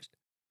prioritized.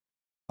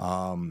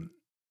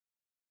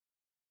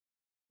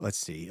 Let's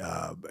see,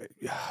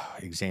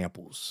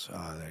 examples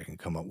that I can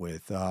come up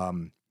with.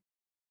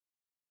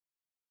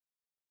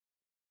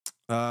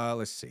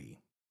 Let's see.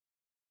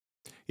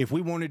 If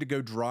we wanted to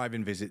go drive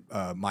and visit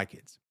my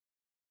kids,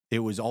 it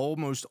was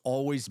almost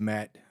always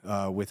met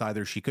with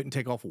either she couldn't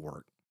take off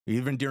work,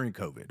 even during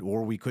COVID,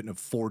 or we couldn't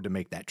afford to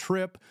make that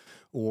trip,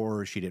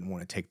 or she didn't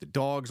want to take the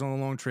dogs on a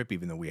long trip,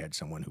 even though we had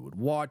someone who would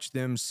watch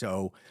them.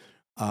 So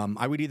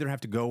I would either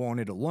have to go on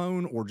it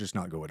alone or just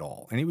not go at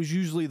all. And it was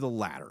usually the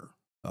latter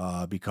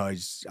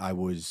because I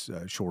was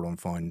short on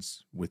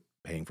funds with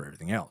paying for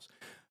everything else.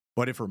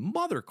 But if her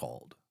mother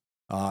called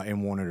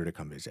and wanted her to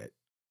come visit,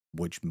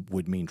 which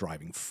would mean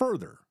driving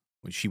further,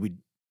 which she would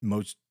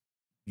most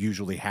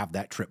usually have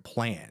that trip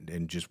planned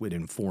and just would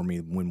inform me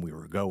when we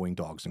were going,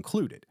 dogs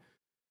included.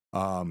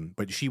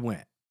 But she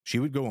would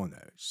go on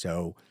those.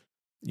 So,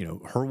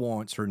 her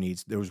wants, her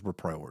needs, those were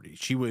priorities.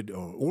 She would,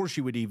 or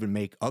she would even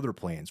make other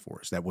plans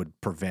for us that would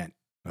prevent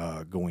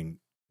going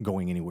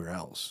anywhere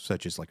else,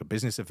 such as like a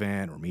business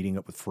event or meeting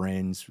up with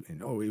friends.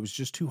 And, it was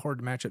just too hard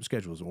to match up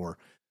schedules, or,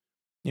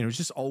 it's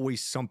just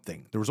always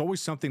something. There was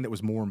always something that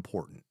was more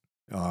important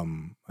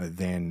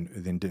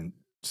than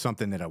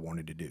something that I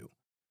wanted to do.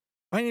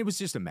 I mean, it was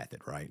just a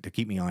method, right, to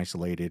keep me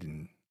isolated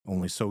and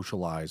only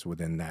socialize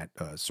within that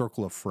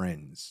circle of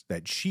friends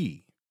that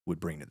she would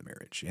bring to the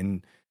marriage.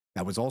 And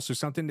that was also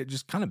something that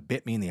just kind of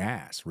bit me in the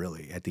ass,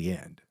 really, at the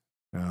end.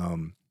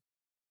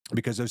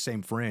 Because those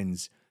same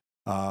friends,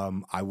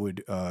 I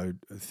would I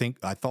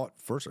thought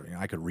first,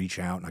 I could reach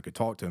out and I could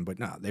talk to them, but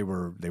no, they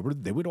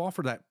would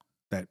offer that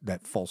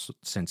false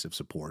sense of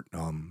support,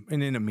 and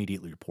then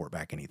immediately report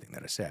back anything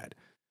that I said.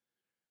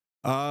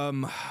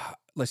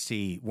 Let's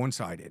see,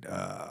 one-sided,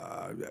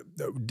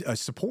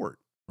 support,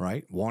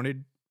 right?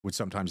 Would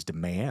sometimes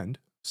demand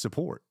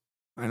support.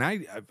 And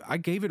I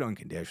gave it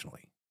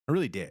unconditionally. I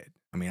really did.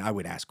 I mean, I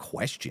would ask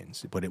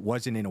questions, but it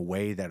wasn't in a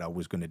way that I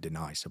was going to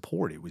deny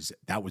support.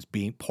 That was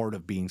being part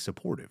of being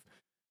supportive,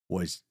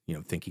 was,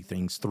 thinking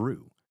things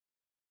through.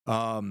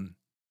 And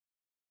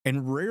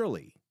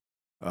rarely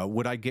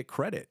would I get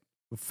credit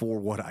for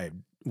what I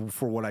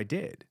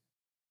did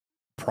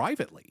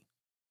privately.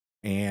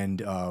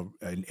 And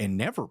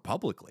never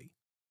publicly.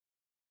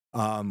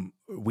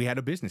 We had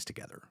a business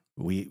together.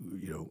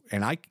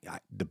 And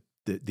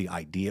the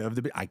idea of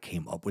I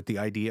came up with the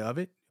idea of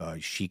it.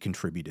 She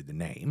contributed the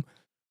name.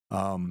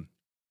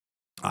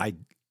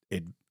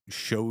 It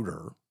showed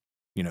her,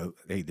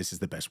 hey, this is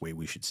the best way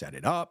we should set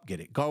it up, get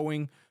it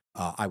going.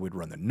 I would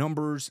run the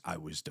numbers. I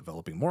was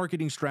developing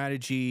marketing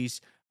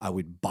strategies. I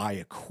would buy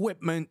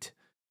equipment.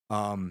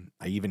 I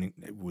even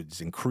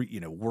was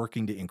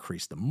working to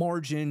increase the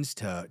margins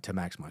to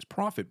maximize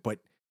profit, but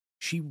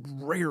she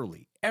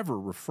rarely ever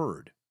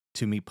referred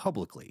to me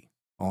publicly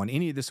on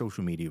any of the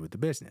social media with the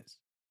business.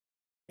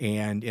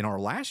 And in our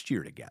last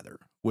year together,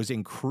 was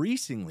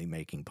increasingly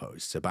making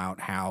posts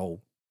about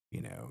how,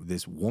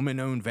 this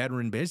woman-owned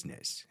veteran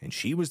business, and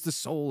she was the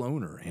sole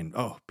owner. And,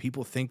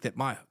 people think that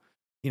my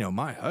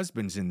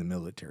husband's in the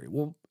military.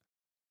 Well,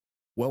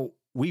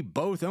 we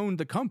both owned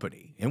the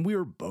company and we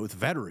were both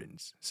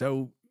veterans.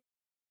 So,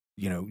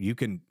 I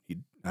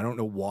don't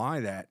know why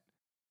that,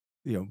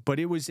 but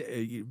it was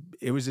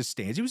a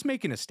stance. He was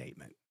making a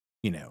statement,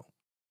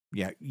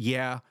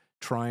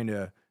 trying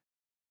to,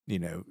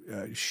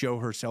 show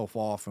herself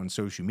off on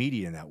social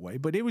media in that way,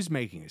 but it was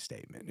making a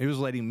statement. It was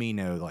letting me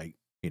know, like,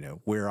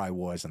 where I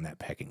was on that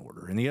pecking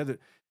order. And the other,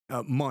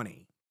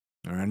 money,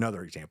 or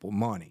another example,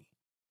 money.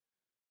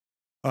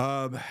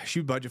 She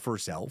would budget for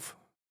herself.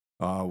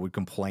 Would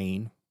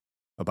complain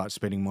about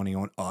spending money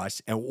on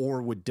us,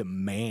 or would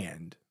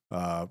demand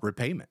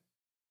repayment.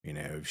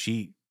 If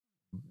she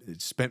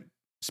spent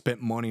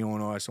money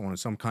on us on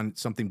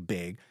something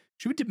big,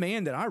 she would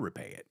demand that I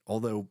repay it.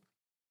 Although,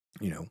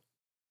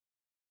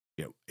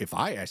 if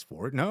I asked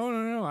for it,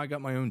 no, I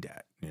got my own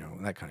debt.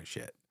 That kind of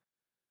shit.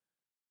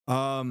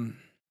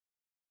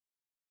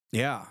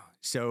 Yeah.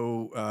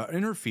 So,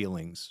 in her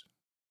feelings,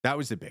 that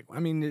was the big one.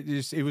 I mean,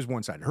 it was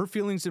one-sided. Her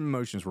feelings and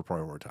emotions were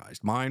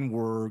prioritized. Mine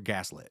were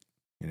gaslit.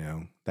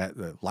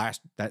 That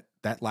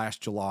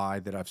last July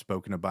that I've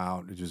spoken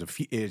about, it was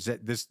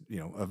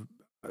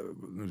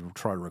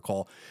try to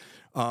recall.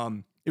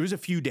 It was a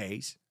few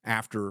days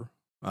after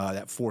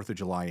that 4th of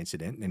July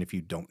incident. And if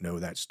you don't know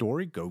that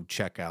story, go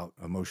check out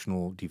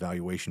Emotional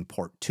Devaluation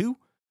Part 2,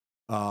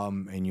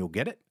 and you'll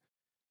get it.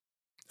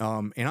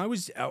 And I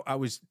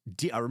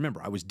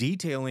remember I was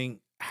detailing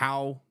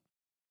how,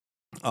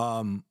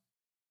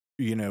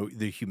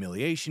 the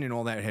humiliation and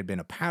all that had been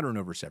a pattern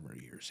over several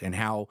years, and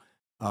how,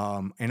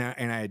 and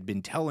I had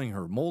been telling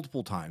her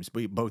multiple times,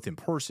 both in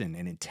person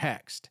and in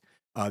text,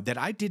 that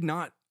I did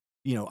not,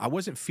 I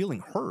wasn't feeling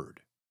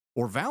heard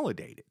or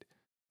validated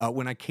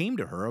when I came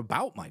to her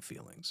about my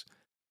feelings.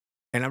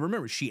 And I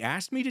remember she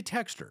asked me to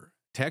text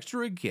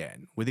her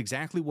again with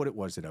exactly what it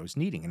was that I was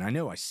needing. And I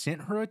know I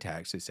sent her a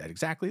text that said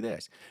exactly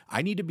this: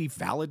 I need to be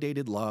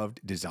validated, loved,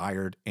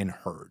 desired, and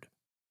heard.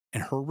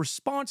 And her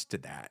response to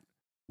that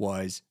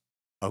was,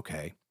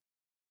 okay,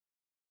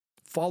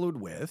 followed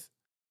with,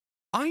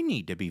 I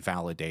need to be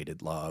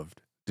validated, loved,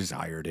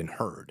 desired, and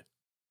heard.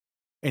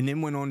 And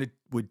then went on to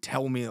would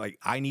tell me, like,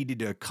 I needed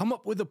to come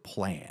up with a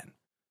plan,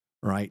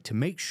 right, to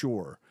make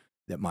sure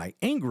that my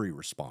angry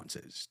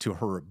responses to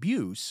her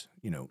abuse,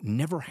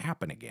 never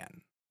happen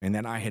again. And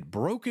that I had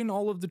broken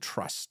all of the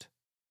trust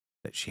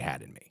that she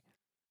had in me.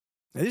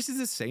 Now, this is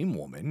the same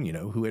woman,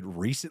 who had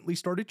recently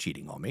started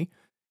cheating on me,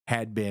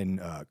 had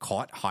been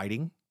caught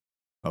hiding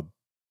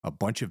a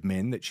bunch of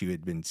men that she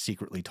had been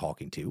secretly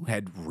talking to,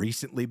 had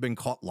recently been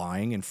caught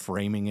lying and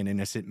framing an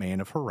innocent man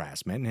of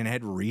harassment, and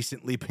had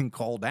recently been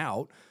called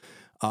out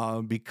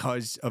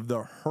because of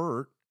the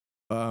hurt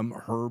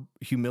her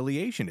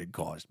humiliation had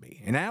caused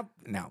me. And that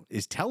now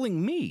is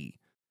telling me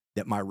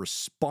that my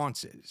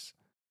responses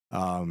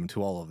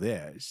to all of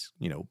this,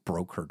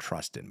 broke her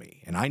trust in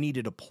me. And I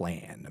needed a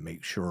plan to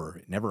make sure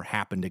it never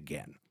happened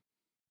again.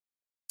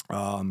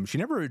 She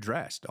never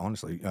addressed,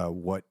 honestly,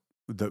 what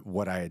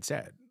I had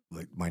said,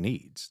 like my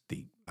needs.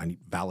 I need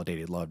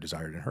validated, loved,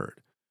 desired, and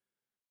heard.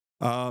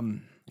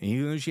 And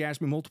even though she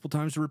asked me multiple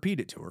times to repeat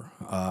it to her,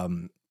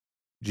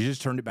 she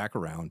just turned it back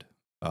around.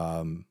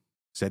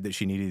 Said that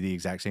she needed the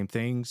exact same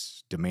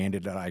things,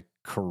 demanded that I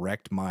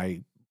correct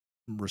my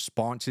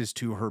responses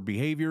to her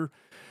behavior,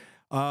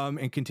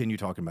 and continue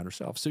talking about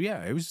herself. So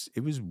yeah, it was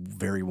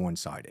very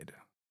one-sided.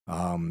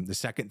 The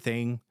second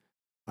thing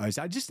is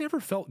I just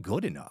never felt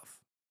good enough,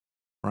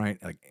 right?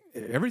 Like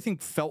everything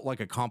felt like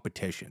a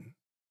competition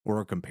or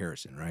a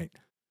comparison, right?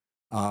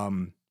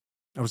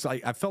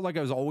 I felt like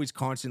I was always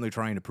constantly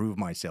trying to prove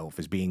myself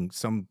as being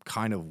some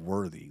kind of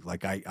worthy.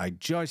 Like I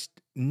just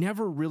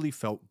never really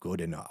felt good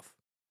enough.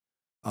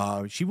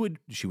 She would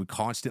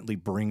constantly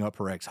bring up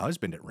her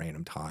ex-husband at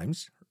random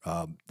times.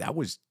 That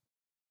was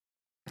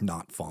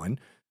not fun.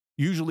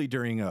 Usually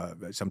during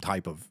some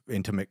type of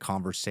intimate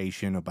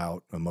conversation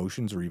about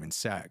emotions or even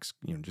sex,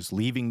 just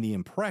leaving the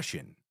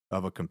impression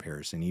of a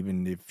comparison,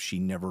 even if she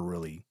never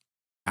really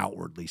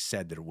outwardly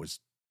said that it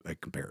was a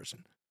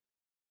comparison.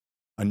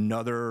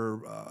 Another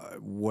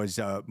was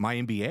my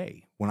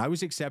MBA. When I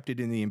was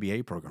accepted in the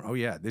MBA program, oh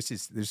yeah, this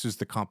is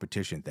the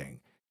competition thing.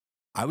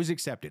 I was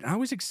accepted and I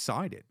was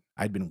excited.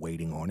 I'd been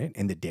waiting on it,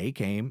 and the day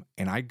came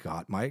and I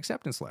got my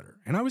acceptance letter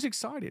and I was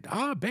excited.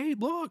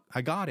 Babe, look,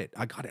 I got it.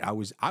 I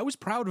was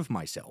proud of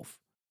myself.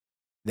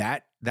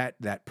 That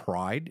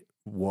pride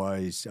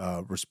was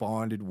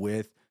responded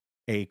with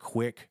a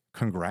quick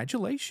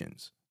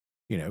congratulations.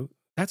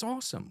 That's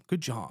awesome.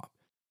 Good job.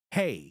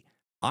 Hey,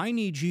 I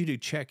need you to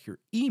check your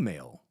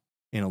email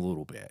in a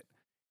little bit.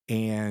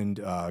 And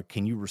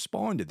can you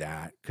respond to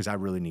that? Because I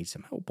really need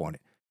some help on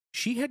it.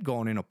 She had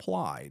gone and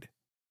applied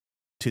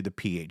to the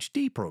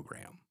PhD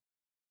program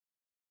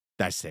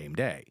that same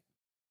day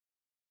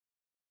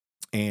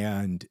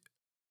and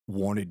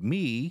wanted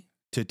me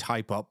to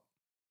type up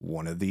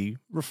one of the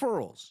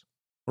referrals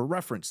or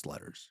reference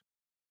letters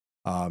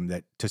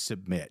that to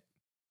submit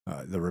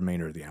the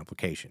remainder of the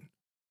application.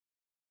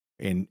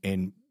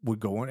 And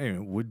would go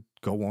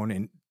on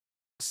and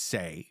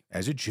say,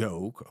 as a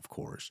joke, of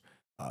course,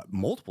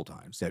 multiple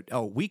times that,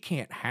 we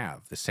can't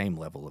have the same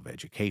level of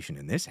education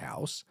in this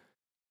house.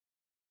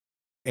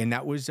 And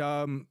that was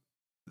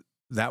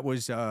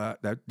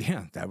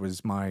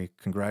my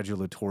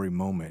congratulatory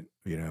moment,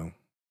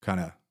 kind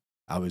of.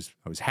 I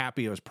was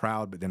happy, I was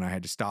proud, but then I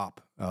had to stop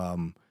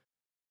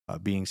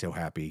being so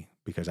happy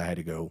because I had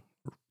to go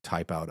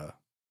type out a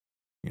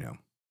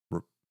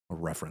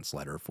reference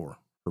letter for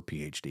her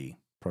PhD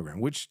program,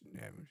 which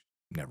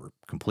never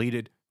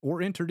completed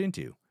or entered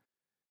into,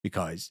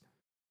 because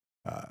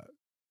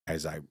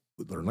as I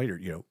learned later,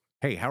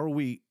 hey, how are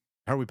we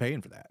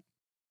paying for that?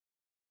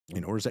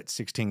 Where's that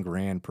 16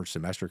 grand per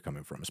semester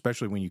coming from,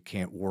 especially when you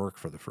can't work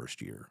for the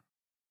first year?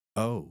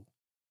 Oh,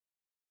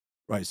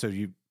 right. So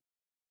you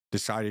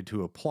decided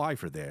to apply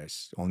for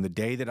this on the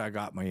day that I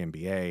got my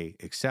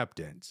MBA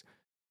acceptance,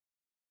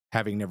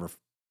 having never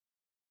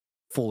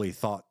fully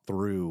thought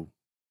through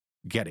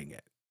getting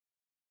it.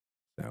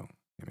 So,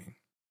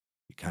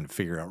 you kind of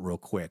figure out real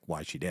quick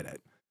why she did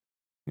it.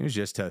 It was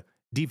just to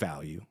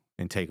devalue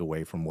and take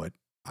away from what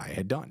I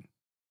had done.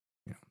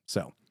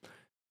 So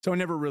I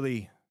never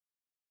really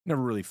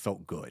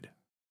felt good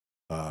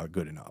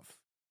enough.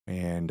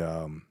 And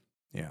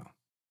Yeah.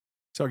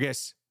 So I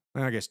guess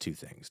two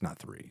things, not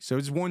three. So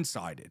it's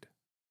one-sided.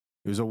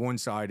 It was a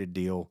one-sided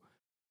deal.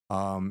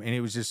 And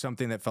it was just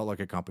something that felt like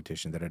a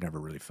competition that I never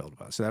really felt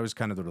about. So that was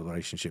kind of the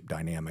relationship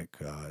dynamic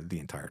the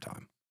entire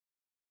time.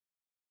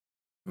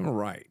 All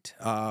right.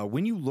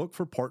 When you look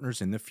for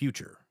partners in the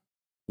future,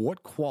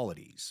 what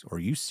qualities are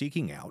you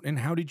seeking out, and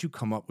how did you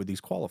come up with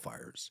these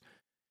qualifiers?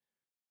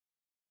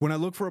 When I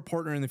look for a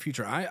partner in the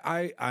future,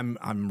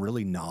 I'm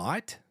really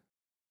not.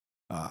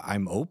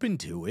 I'm open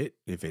to it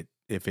if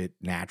it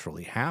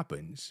naturally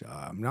happens.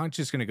 I'm not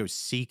just going to go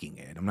seeking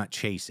it. I'm not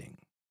chasing.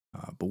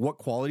 But what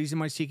qualities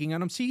am I seeking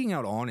out? I'm seeking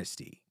out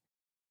honesty.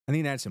 I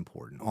think that's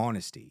important.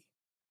 Honesty,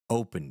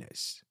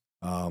 openness,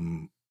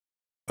 um,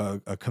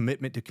 a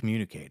commitment to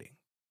communicating,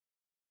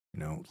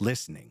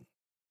 listening,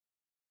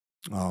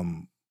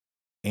 um,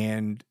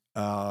 and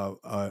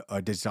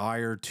a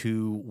desire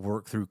to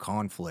work through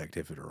conflict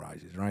if it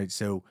arises. Right.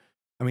 So,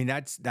 I mean,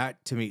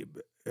 that to me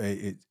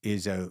it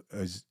is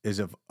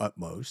of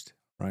utmost.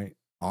 Right.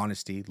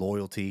 Honesty,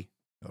 loyalty,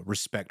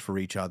 respect for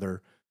each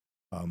other,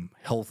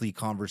 healthy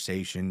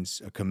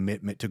conversations, a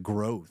commitment to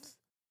growth,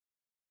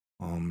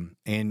 and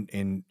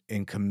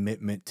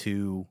commitment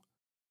to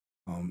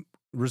um,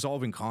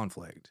 resolving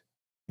conflict.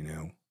 You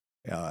know,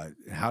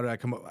 how did I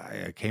come up?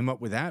 I came up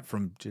with that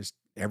from just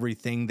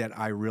everything that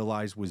I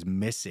realized was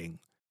missing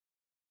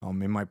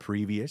in my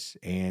previous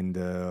and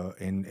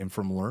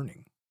from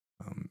learning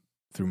um,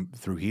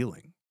 through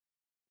healing,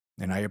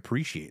 and I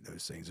appreciate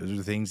those things. Those are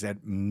the things that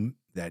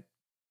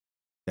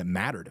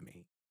matter to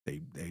me.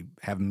 They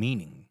have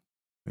meaning,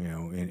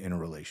 in a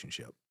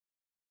relationship.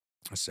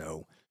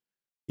 So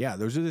yeah,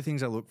 those are the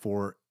things I look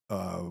for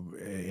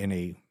in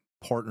a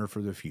partner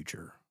for the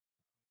future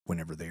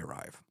whenever they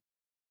arrive.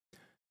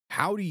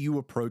 How do you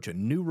approach a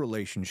new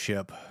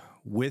relationship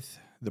with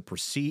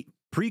the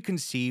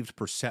preconceived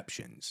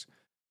perceptions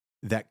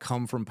that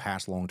come from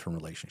past long-term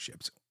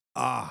relationships?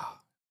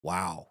 Ah,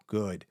 wow,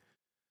 good.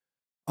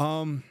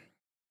 Um,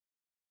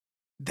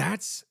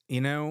 that's,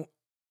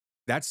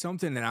 that's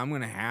something that I'm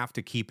going to have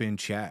to keep in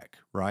check,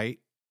 right?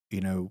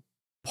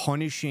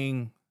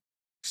 Punishing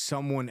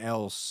someone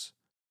else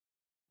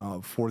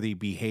for the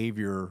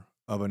behavior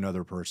of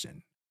another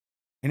person.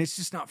 And it's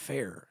just not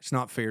fair. It's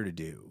not fair to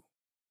do.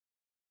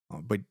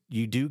 But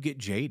you do get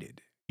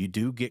jaded. You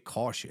do get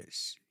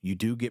cautious. You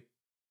do get,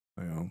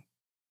 you know,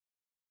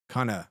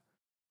 kind of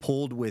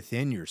pulled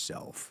within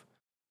yourself,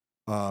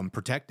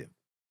 protective.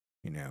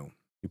 You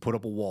put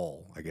up a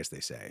wall, I guess they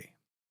say.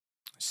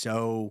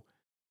 So,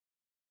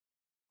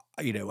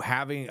 I'm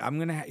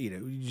going to,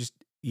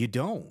 you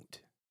don't,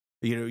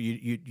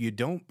 you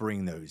don't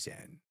bring those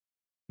in.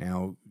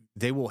 Now,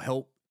 they will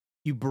help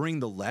you bring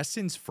the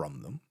lessons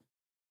from them,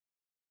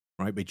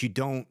 right? But you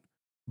don't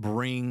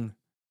bring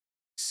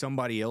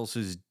somebody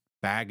else's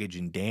baggage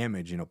and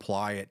damage and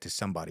apply it to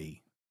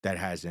somebody that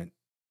hasn't,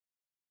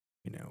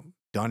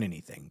 done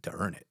anything to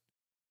earn it.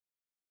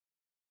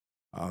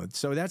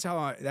 So how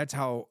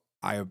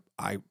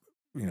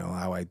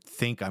I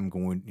think I'm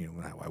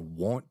going, how I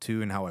want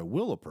to and how I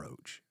will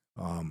approach.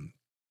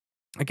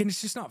 Again,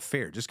 it's just not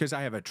fair. Just because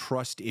I have a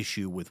trust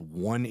issue with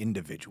one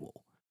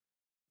individual,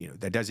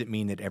 that doesn't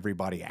mean that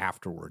everybody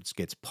afterwards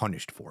gets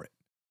punished for it,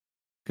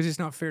 because it's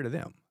not fair to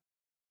them.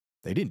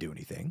 They didn't do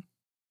anything.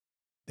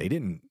 They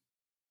didn't,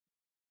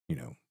 you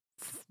know,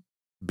 f-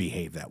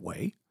 behave that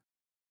way.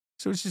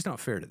 So it's just not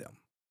fair to them.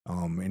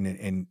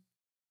 And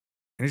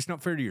it's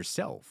not fair to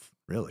yourself,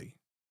 really,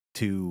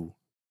 to,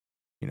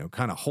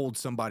 kind of hold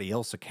somebody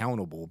else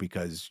accountable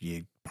because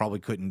you probably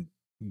couldn't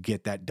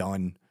get that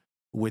done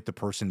with the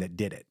person that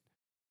did it.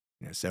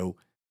 So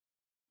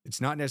it's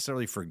not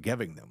necessarily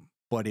forgiving them,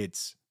 but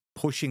it's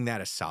pushing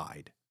that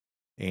aside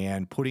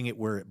and putting it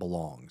where it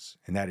belongs.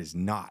 And that is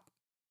not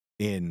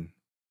in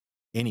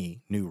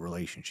any new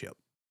relationship.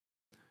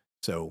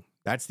 So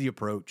that's the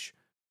approach.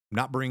 I'm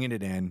not bringing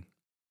it in.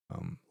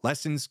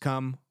 Lessons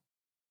come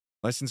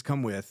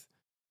with,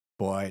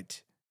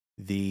 but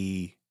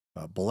the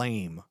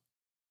blame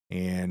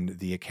and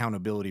the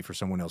accountability for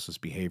someone else's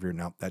behavior,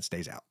 no, that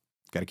stays out.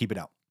 Got to keep it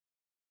out.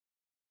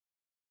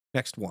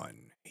 Next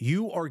one.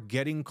 You are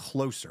getting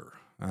closer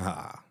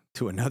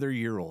to another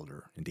year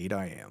older. Indeed,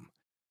 I am.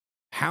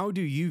 How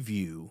do you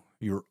view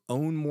your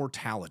own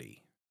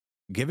mortality,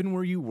 given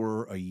where you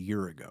were a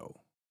year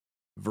ago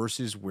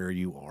versus where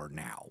you are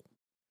now?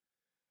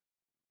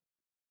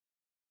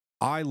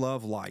 I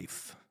love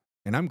life,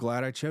 and I'm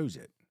glad I chose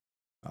it.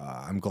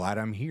 I'm glad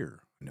I'm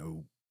here. I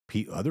know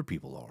other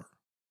people are.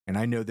 And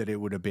I know that it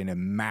would have been a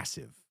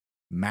massive,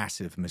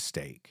 massive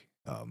mistake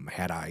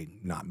had I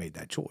not made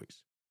that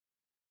choice.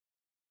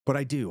 But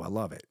I do. I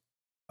love it.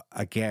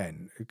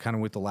 Again, kind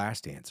of with the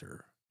last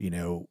answer,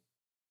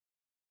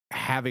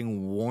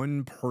 having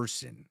one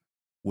person,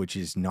 which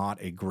is not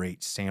a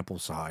great sample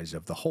size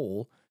of the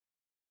whole,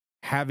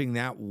 having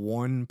that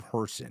one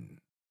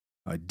person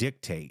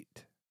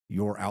dictate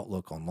your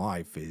outlook on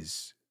life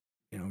is,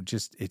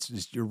 it's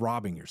just, you're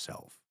robbing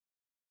yourself.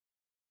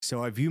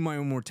 So I view my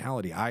own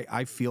mortality.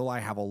 I feel I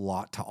have a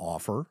lot to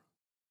offer.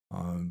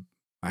 I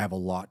have a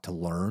lot to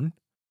learn.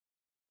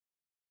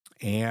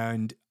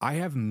 and I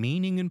have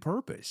meaning and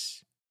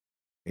purpose.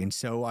 And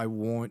so I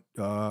want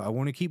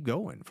to keep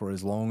going for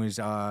as long as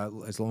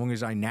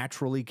I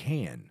naturally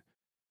can.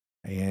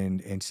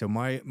 And so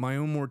my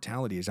own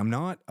mortality is, I'm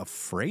not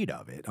afraid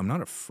of it. I'm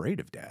not afraid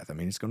of death. I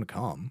mean, it's going to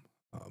come,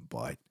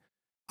 but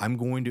I'm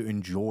going to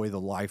enjoy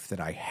the life that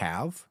I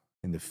have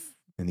in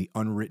the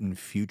unwritten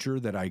future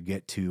that I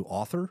get to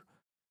author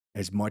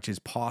as much as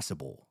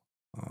possible.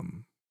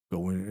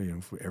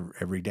 Going, for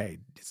every day,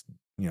 just,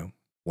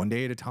 one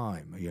day at a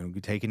time,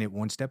 taking it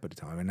one step at a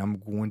time, and I'm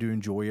going to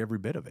enjoy every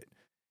bit of it.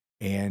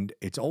 And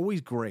it's always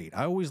great.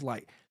 I always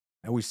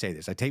say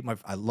this.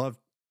 I love,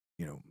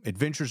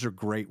 adventures are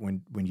great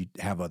when you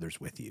have others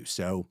with you.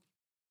 So,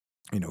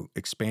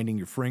 expanding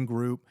your friend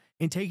group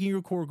and taking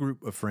your core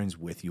group of friends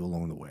with you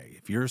along the way.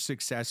 If you're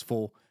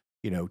successful,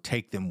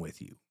 take them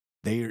with you.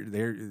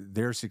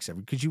 They're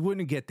successful because you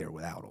wouldn't get there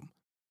without them.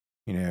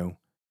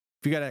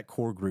 If you got that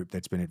core group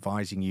that's been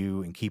advising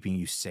you and keeping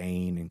you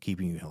sane and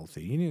keeping you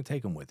healthy, you need to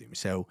take them with you.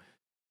 So,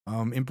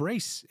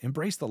 embrace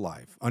the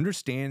life.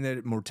 Understand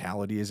that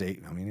mortality is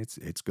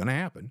it's going to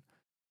happen,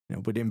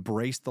 but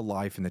embrace the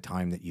life and the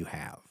time that you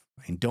have,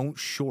 and don't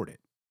short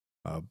it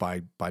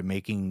by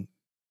making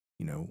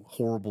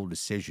horrible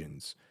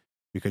decisions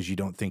because you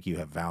don't think you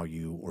have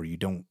value or you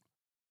don't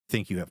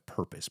think you have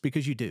purpose,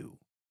 because you do,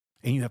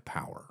 and you have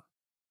power.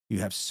 You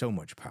have so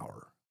much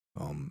power,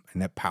 and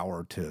that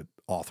power to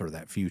author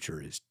that future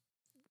is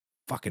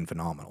fucking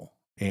phenomenal,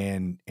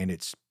 and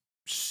it's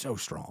so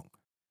strong.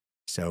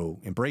 So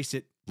embrace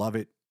it, love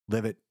it,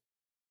 live it,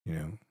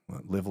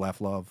 live,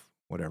 laugh, love,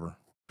 whatever.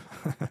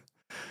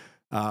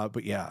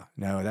 But yeah,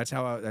 no, that's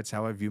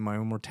how I view my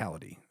own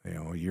mortality.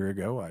 A year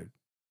ago,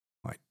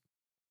 I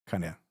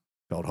kind of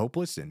felt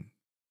hopeless, and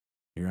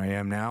here I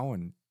am now,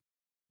 and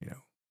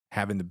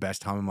having the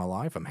best time of my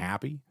life. I'm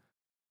happy,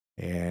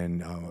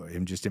 and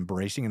I'm just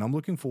embracing, and I'm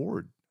looking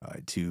forward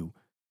to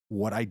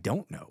what I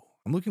don't know.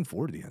 I'm looking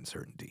forward to the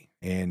uncertainty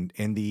and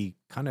the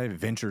kind of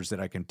adventures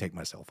that I can take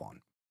myself on.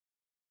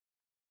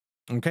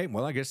 Okay,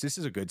 well, I guess this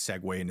is a good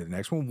segue into the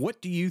next one.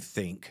 What do you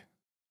think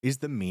is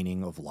the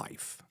meaning of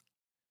life?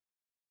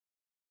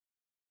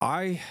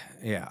 The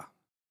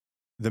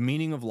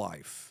meaning of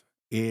life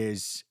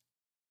is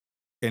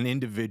an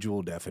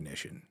individual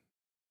definition.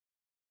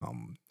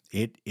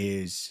 It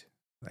is,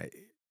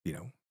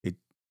 it.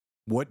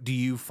 What do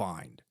you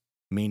find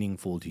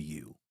meaningful to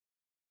you?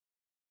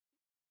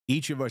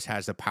 Each of us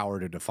has the power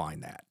to define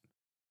that.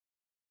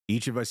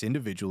 Each of us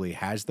individually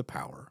has the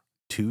power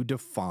to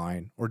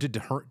define, or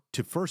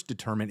to first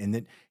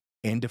determine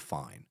and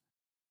define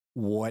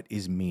what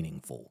is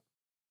meaningful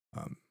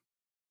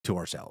to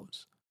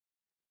ourselves.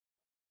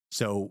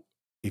 So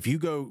if you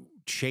go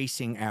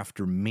chasing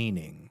after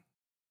meaning,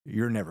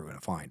 you're never going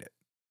to find it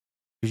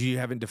because you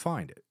haven't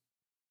defined it,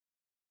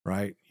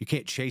 right? You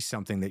can't chase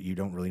something that you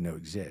don't really know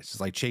exists.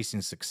 It's like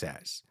chasing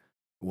success.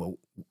 Well,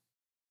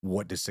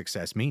 what does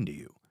success mean to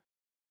you?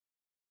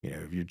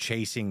 If you're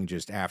chasing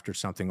just after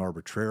something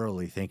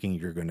arbitrarily, thinking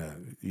you're going to,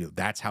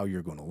 that's how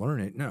you're going to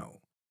learn it. No,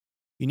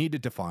 you need to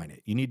define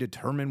it. You need to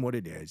determine what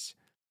it is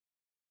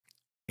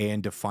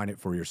and define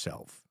it for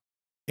yourself,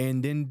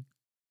 and then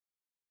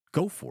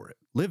go for it.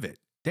 Live it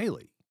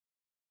daily.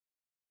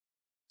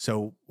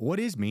 So what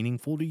is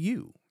meaningful to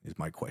you is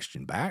my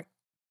question back.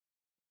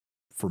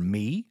 For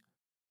me,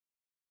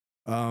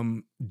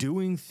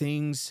 doing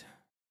things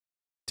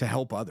to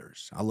help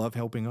others. I love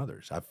helping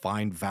others. I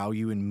find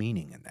value and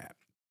meaning in that.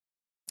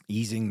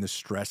 Easing the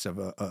stress of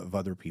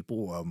other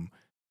people,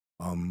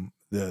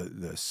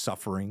 the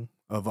suffering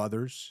of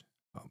others,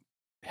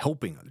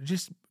 helping others,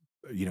 just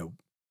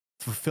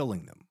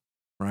fulfilling them,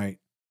 right?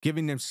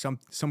 Giving them some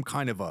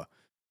kind of a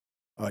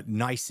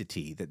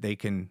nicety that they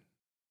can,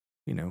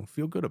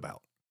 feel good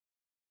about.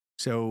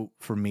 So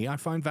for me, I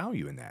find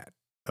value in that,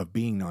 of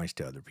being nice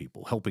to other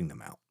people, helping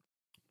them out.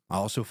 I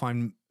also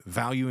find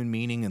value and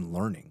meaning in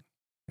learning,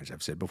 as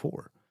I've said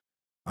before.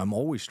 I'm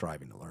always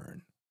striving to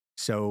learn.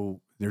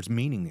 So there's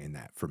meaning in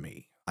that for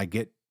me. I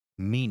get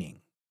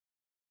meaning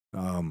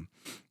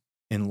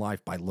in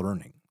life by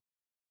learning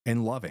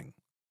and loving.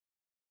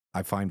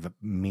 I find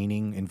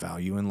meaning and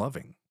value in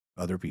loving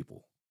other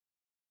people,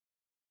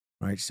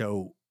 right?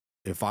 So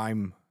if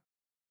I'm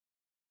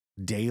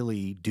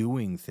daily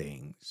doing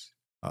things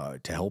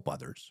to help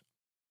others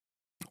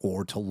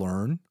or to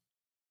learn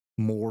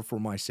more for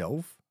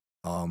myself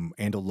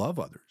and to love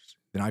others,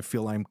 then I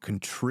feel I'm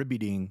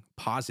contributing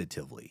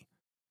positively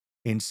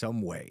in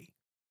some way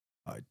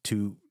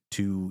to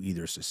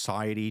either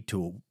society,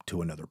 to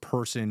another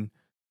person,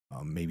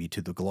 maybe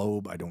to the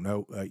globe. I don't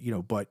know,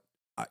 but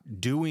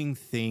doing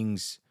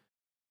things,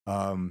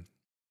 that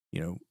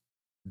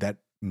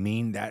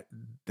mean that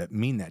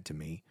to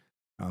me,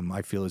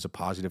 I feel is a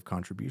positive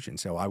contribution.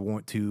 So I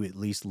want to at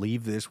least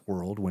leave this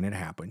world when it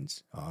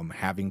happens,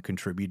 having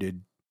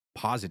contributed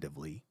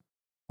positively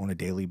on a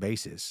daily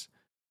basis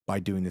by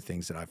doing the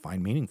things that I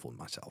find meaningful in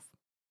myself.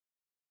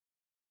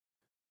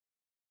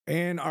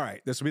 And all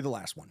right, this will be the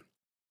last one.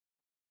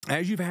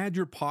 As you've had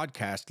your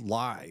podcast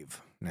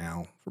live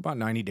now for about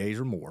 90 days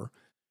or more,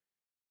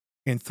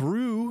 And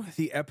through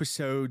the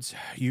episodes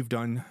you've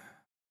done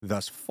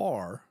thus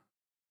far,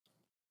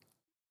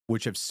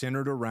 which have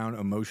centered around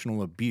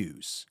emotional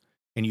abuse,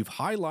 and you've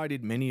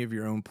highlighted many of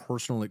your own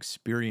personal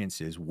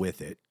experiences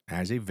with it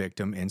as a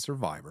victim and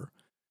survivor,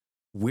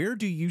 where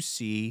do you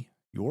see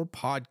your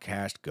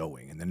podcast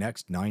going in the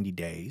next 90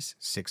 days,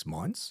 6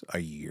 months, a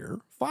year,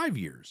 5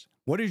 years?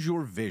 What is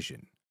your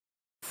vision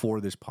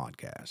for this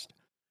podcast?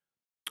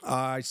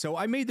 So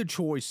I made the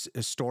choice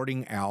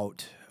starting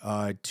out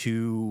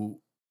to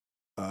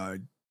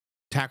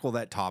tackle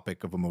that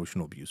topic of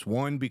emotional abuse.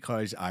 One,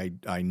 because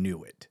I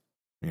knew it.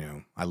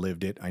 I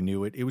lived it. I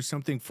knew it. It was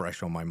something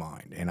fresh on my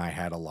mind, and I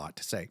had a lot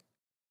to say.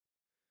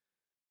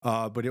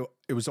 But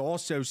it was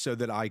also so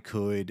that I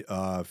could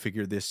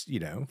figure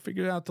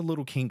out the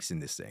little kinks in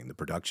this thing, the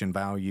production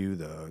value,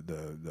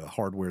 the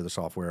hardware, the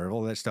software,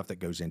 all that stuff that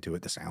goes into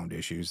it, the sound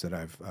issues that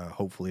I've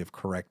hopefully have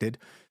corrected,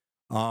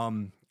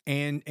 and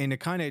to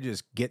kind of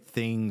just get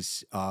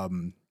things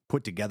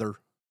put together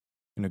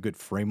in a good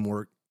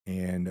framework,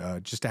 and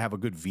just to have a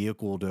good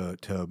vehicle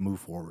to move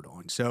forward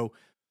on. So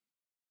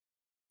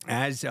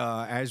as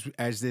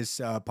this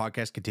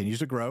podcast continues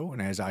to grow,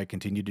 and as I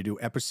continue to do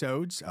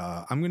episodes,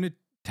 I'm going to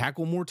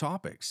tackle more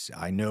topics.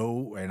 I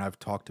know, and I've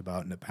talked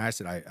about in the past,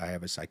 that I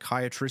have a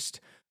psychiatrist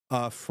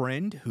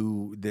friend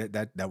who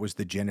that was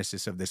the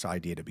genesis of this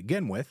idea to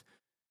begin with,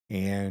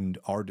 and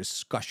our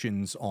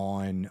discussions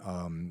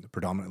on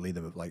predominantly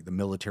the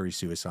military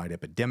suicide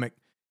epidemic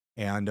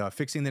and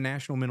fixing the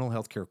national mental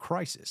health care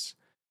crisis.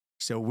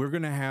 So we're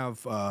going to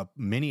have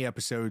many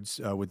episodes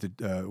with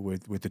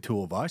the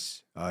two of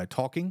us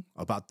talking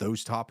about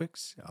those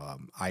topics.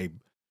 I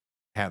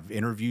have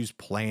interviews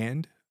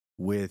planned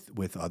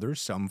with others,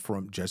 some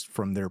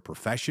from their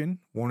profession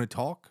want to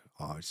talk,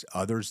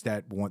 others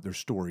that want their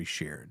stories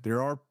shared.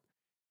 There are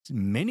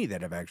many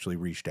that have actually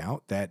reached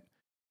out that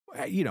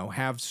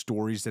have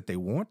stories that they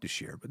want to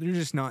share, but they're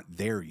just not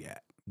there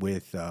yet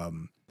with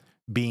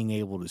being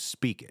able to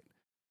speak it.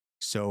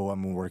 So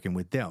I'm working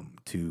with them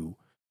to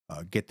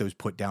get those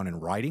put down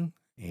in writing,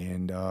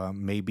 and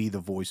maybe the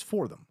voice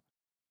for them,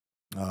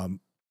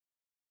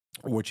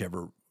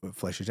 whichever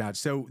fleshes out.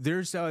 So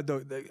there's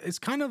it's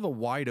kind of a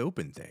wide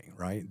open thing,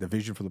 right? The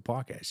vision for the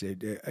podcast.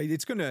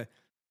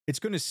 It's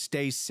gonna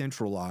stay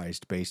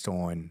centralized based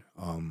on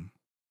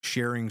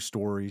sharing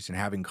stories and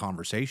having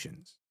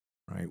conversations,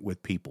 right,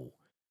 with people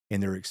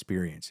and their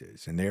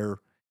experiences and their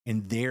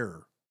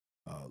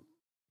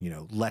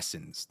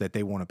lessons that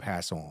they want to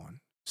pass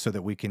on, so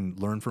that we can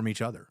learn from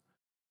each other.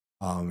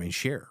 And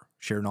share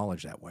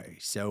knowledge that way.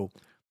 So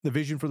the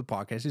vision for the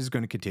podcast is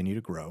going to continue to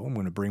grow. I'm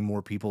going to bring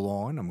more people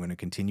on. I'm going to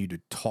continue to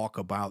talk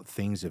about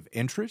things of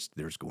interest.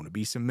 There's going to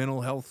be some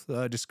mental health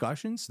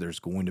discussions.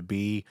 There's going to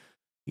be,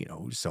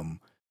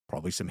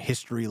 probably some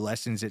history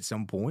lessons at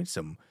some point,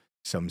 some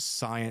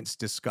science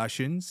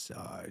discussions,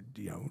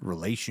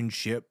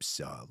 relationships,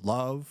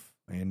 love,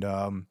 and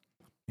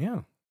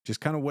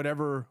just kind of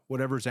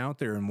whatever's out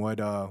there, and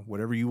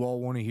whatever you all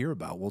want to hear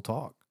about, we'll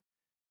talk.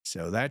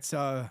 So that's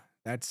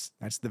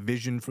the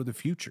vision for the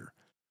future.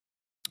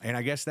 And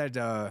I guess that's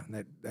going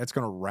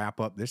to wrap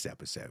up this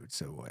episode.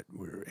 So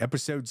we're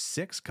episode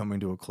 6 coming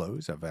to a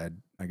close. I've had,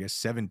 I guess,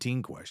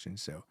 17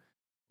 questions. So,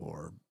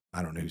 or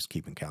I don't know who's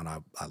keeping count.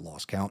 I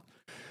lost count.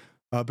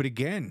 But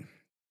again,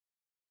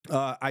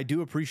 I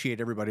do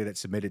appreciate everybody that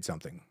submitted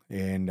something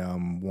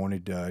and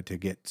wanted to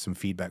get some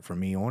feedback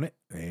from me on it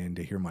and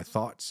to hear my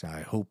thoughts.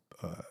 I hope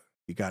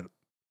you got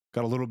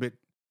a little bit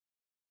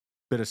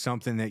of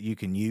something that you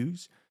can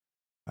use.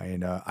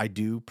 And I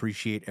do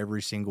appreciate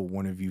every single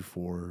one of you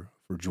for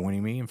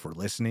joining me and for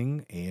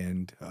listening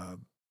and,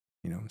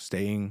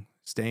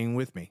 staying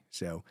with me.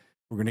 So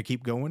we're going to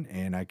keep going,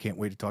 and I can't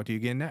wait to talk to you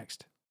again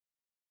next.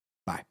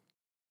 Bye.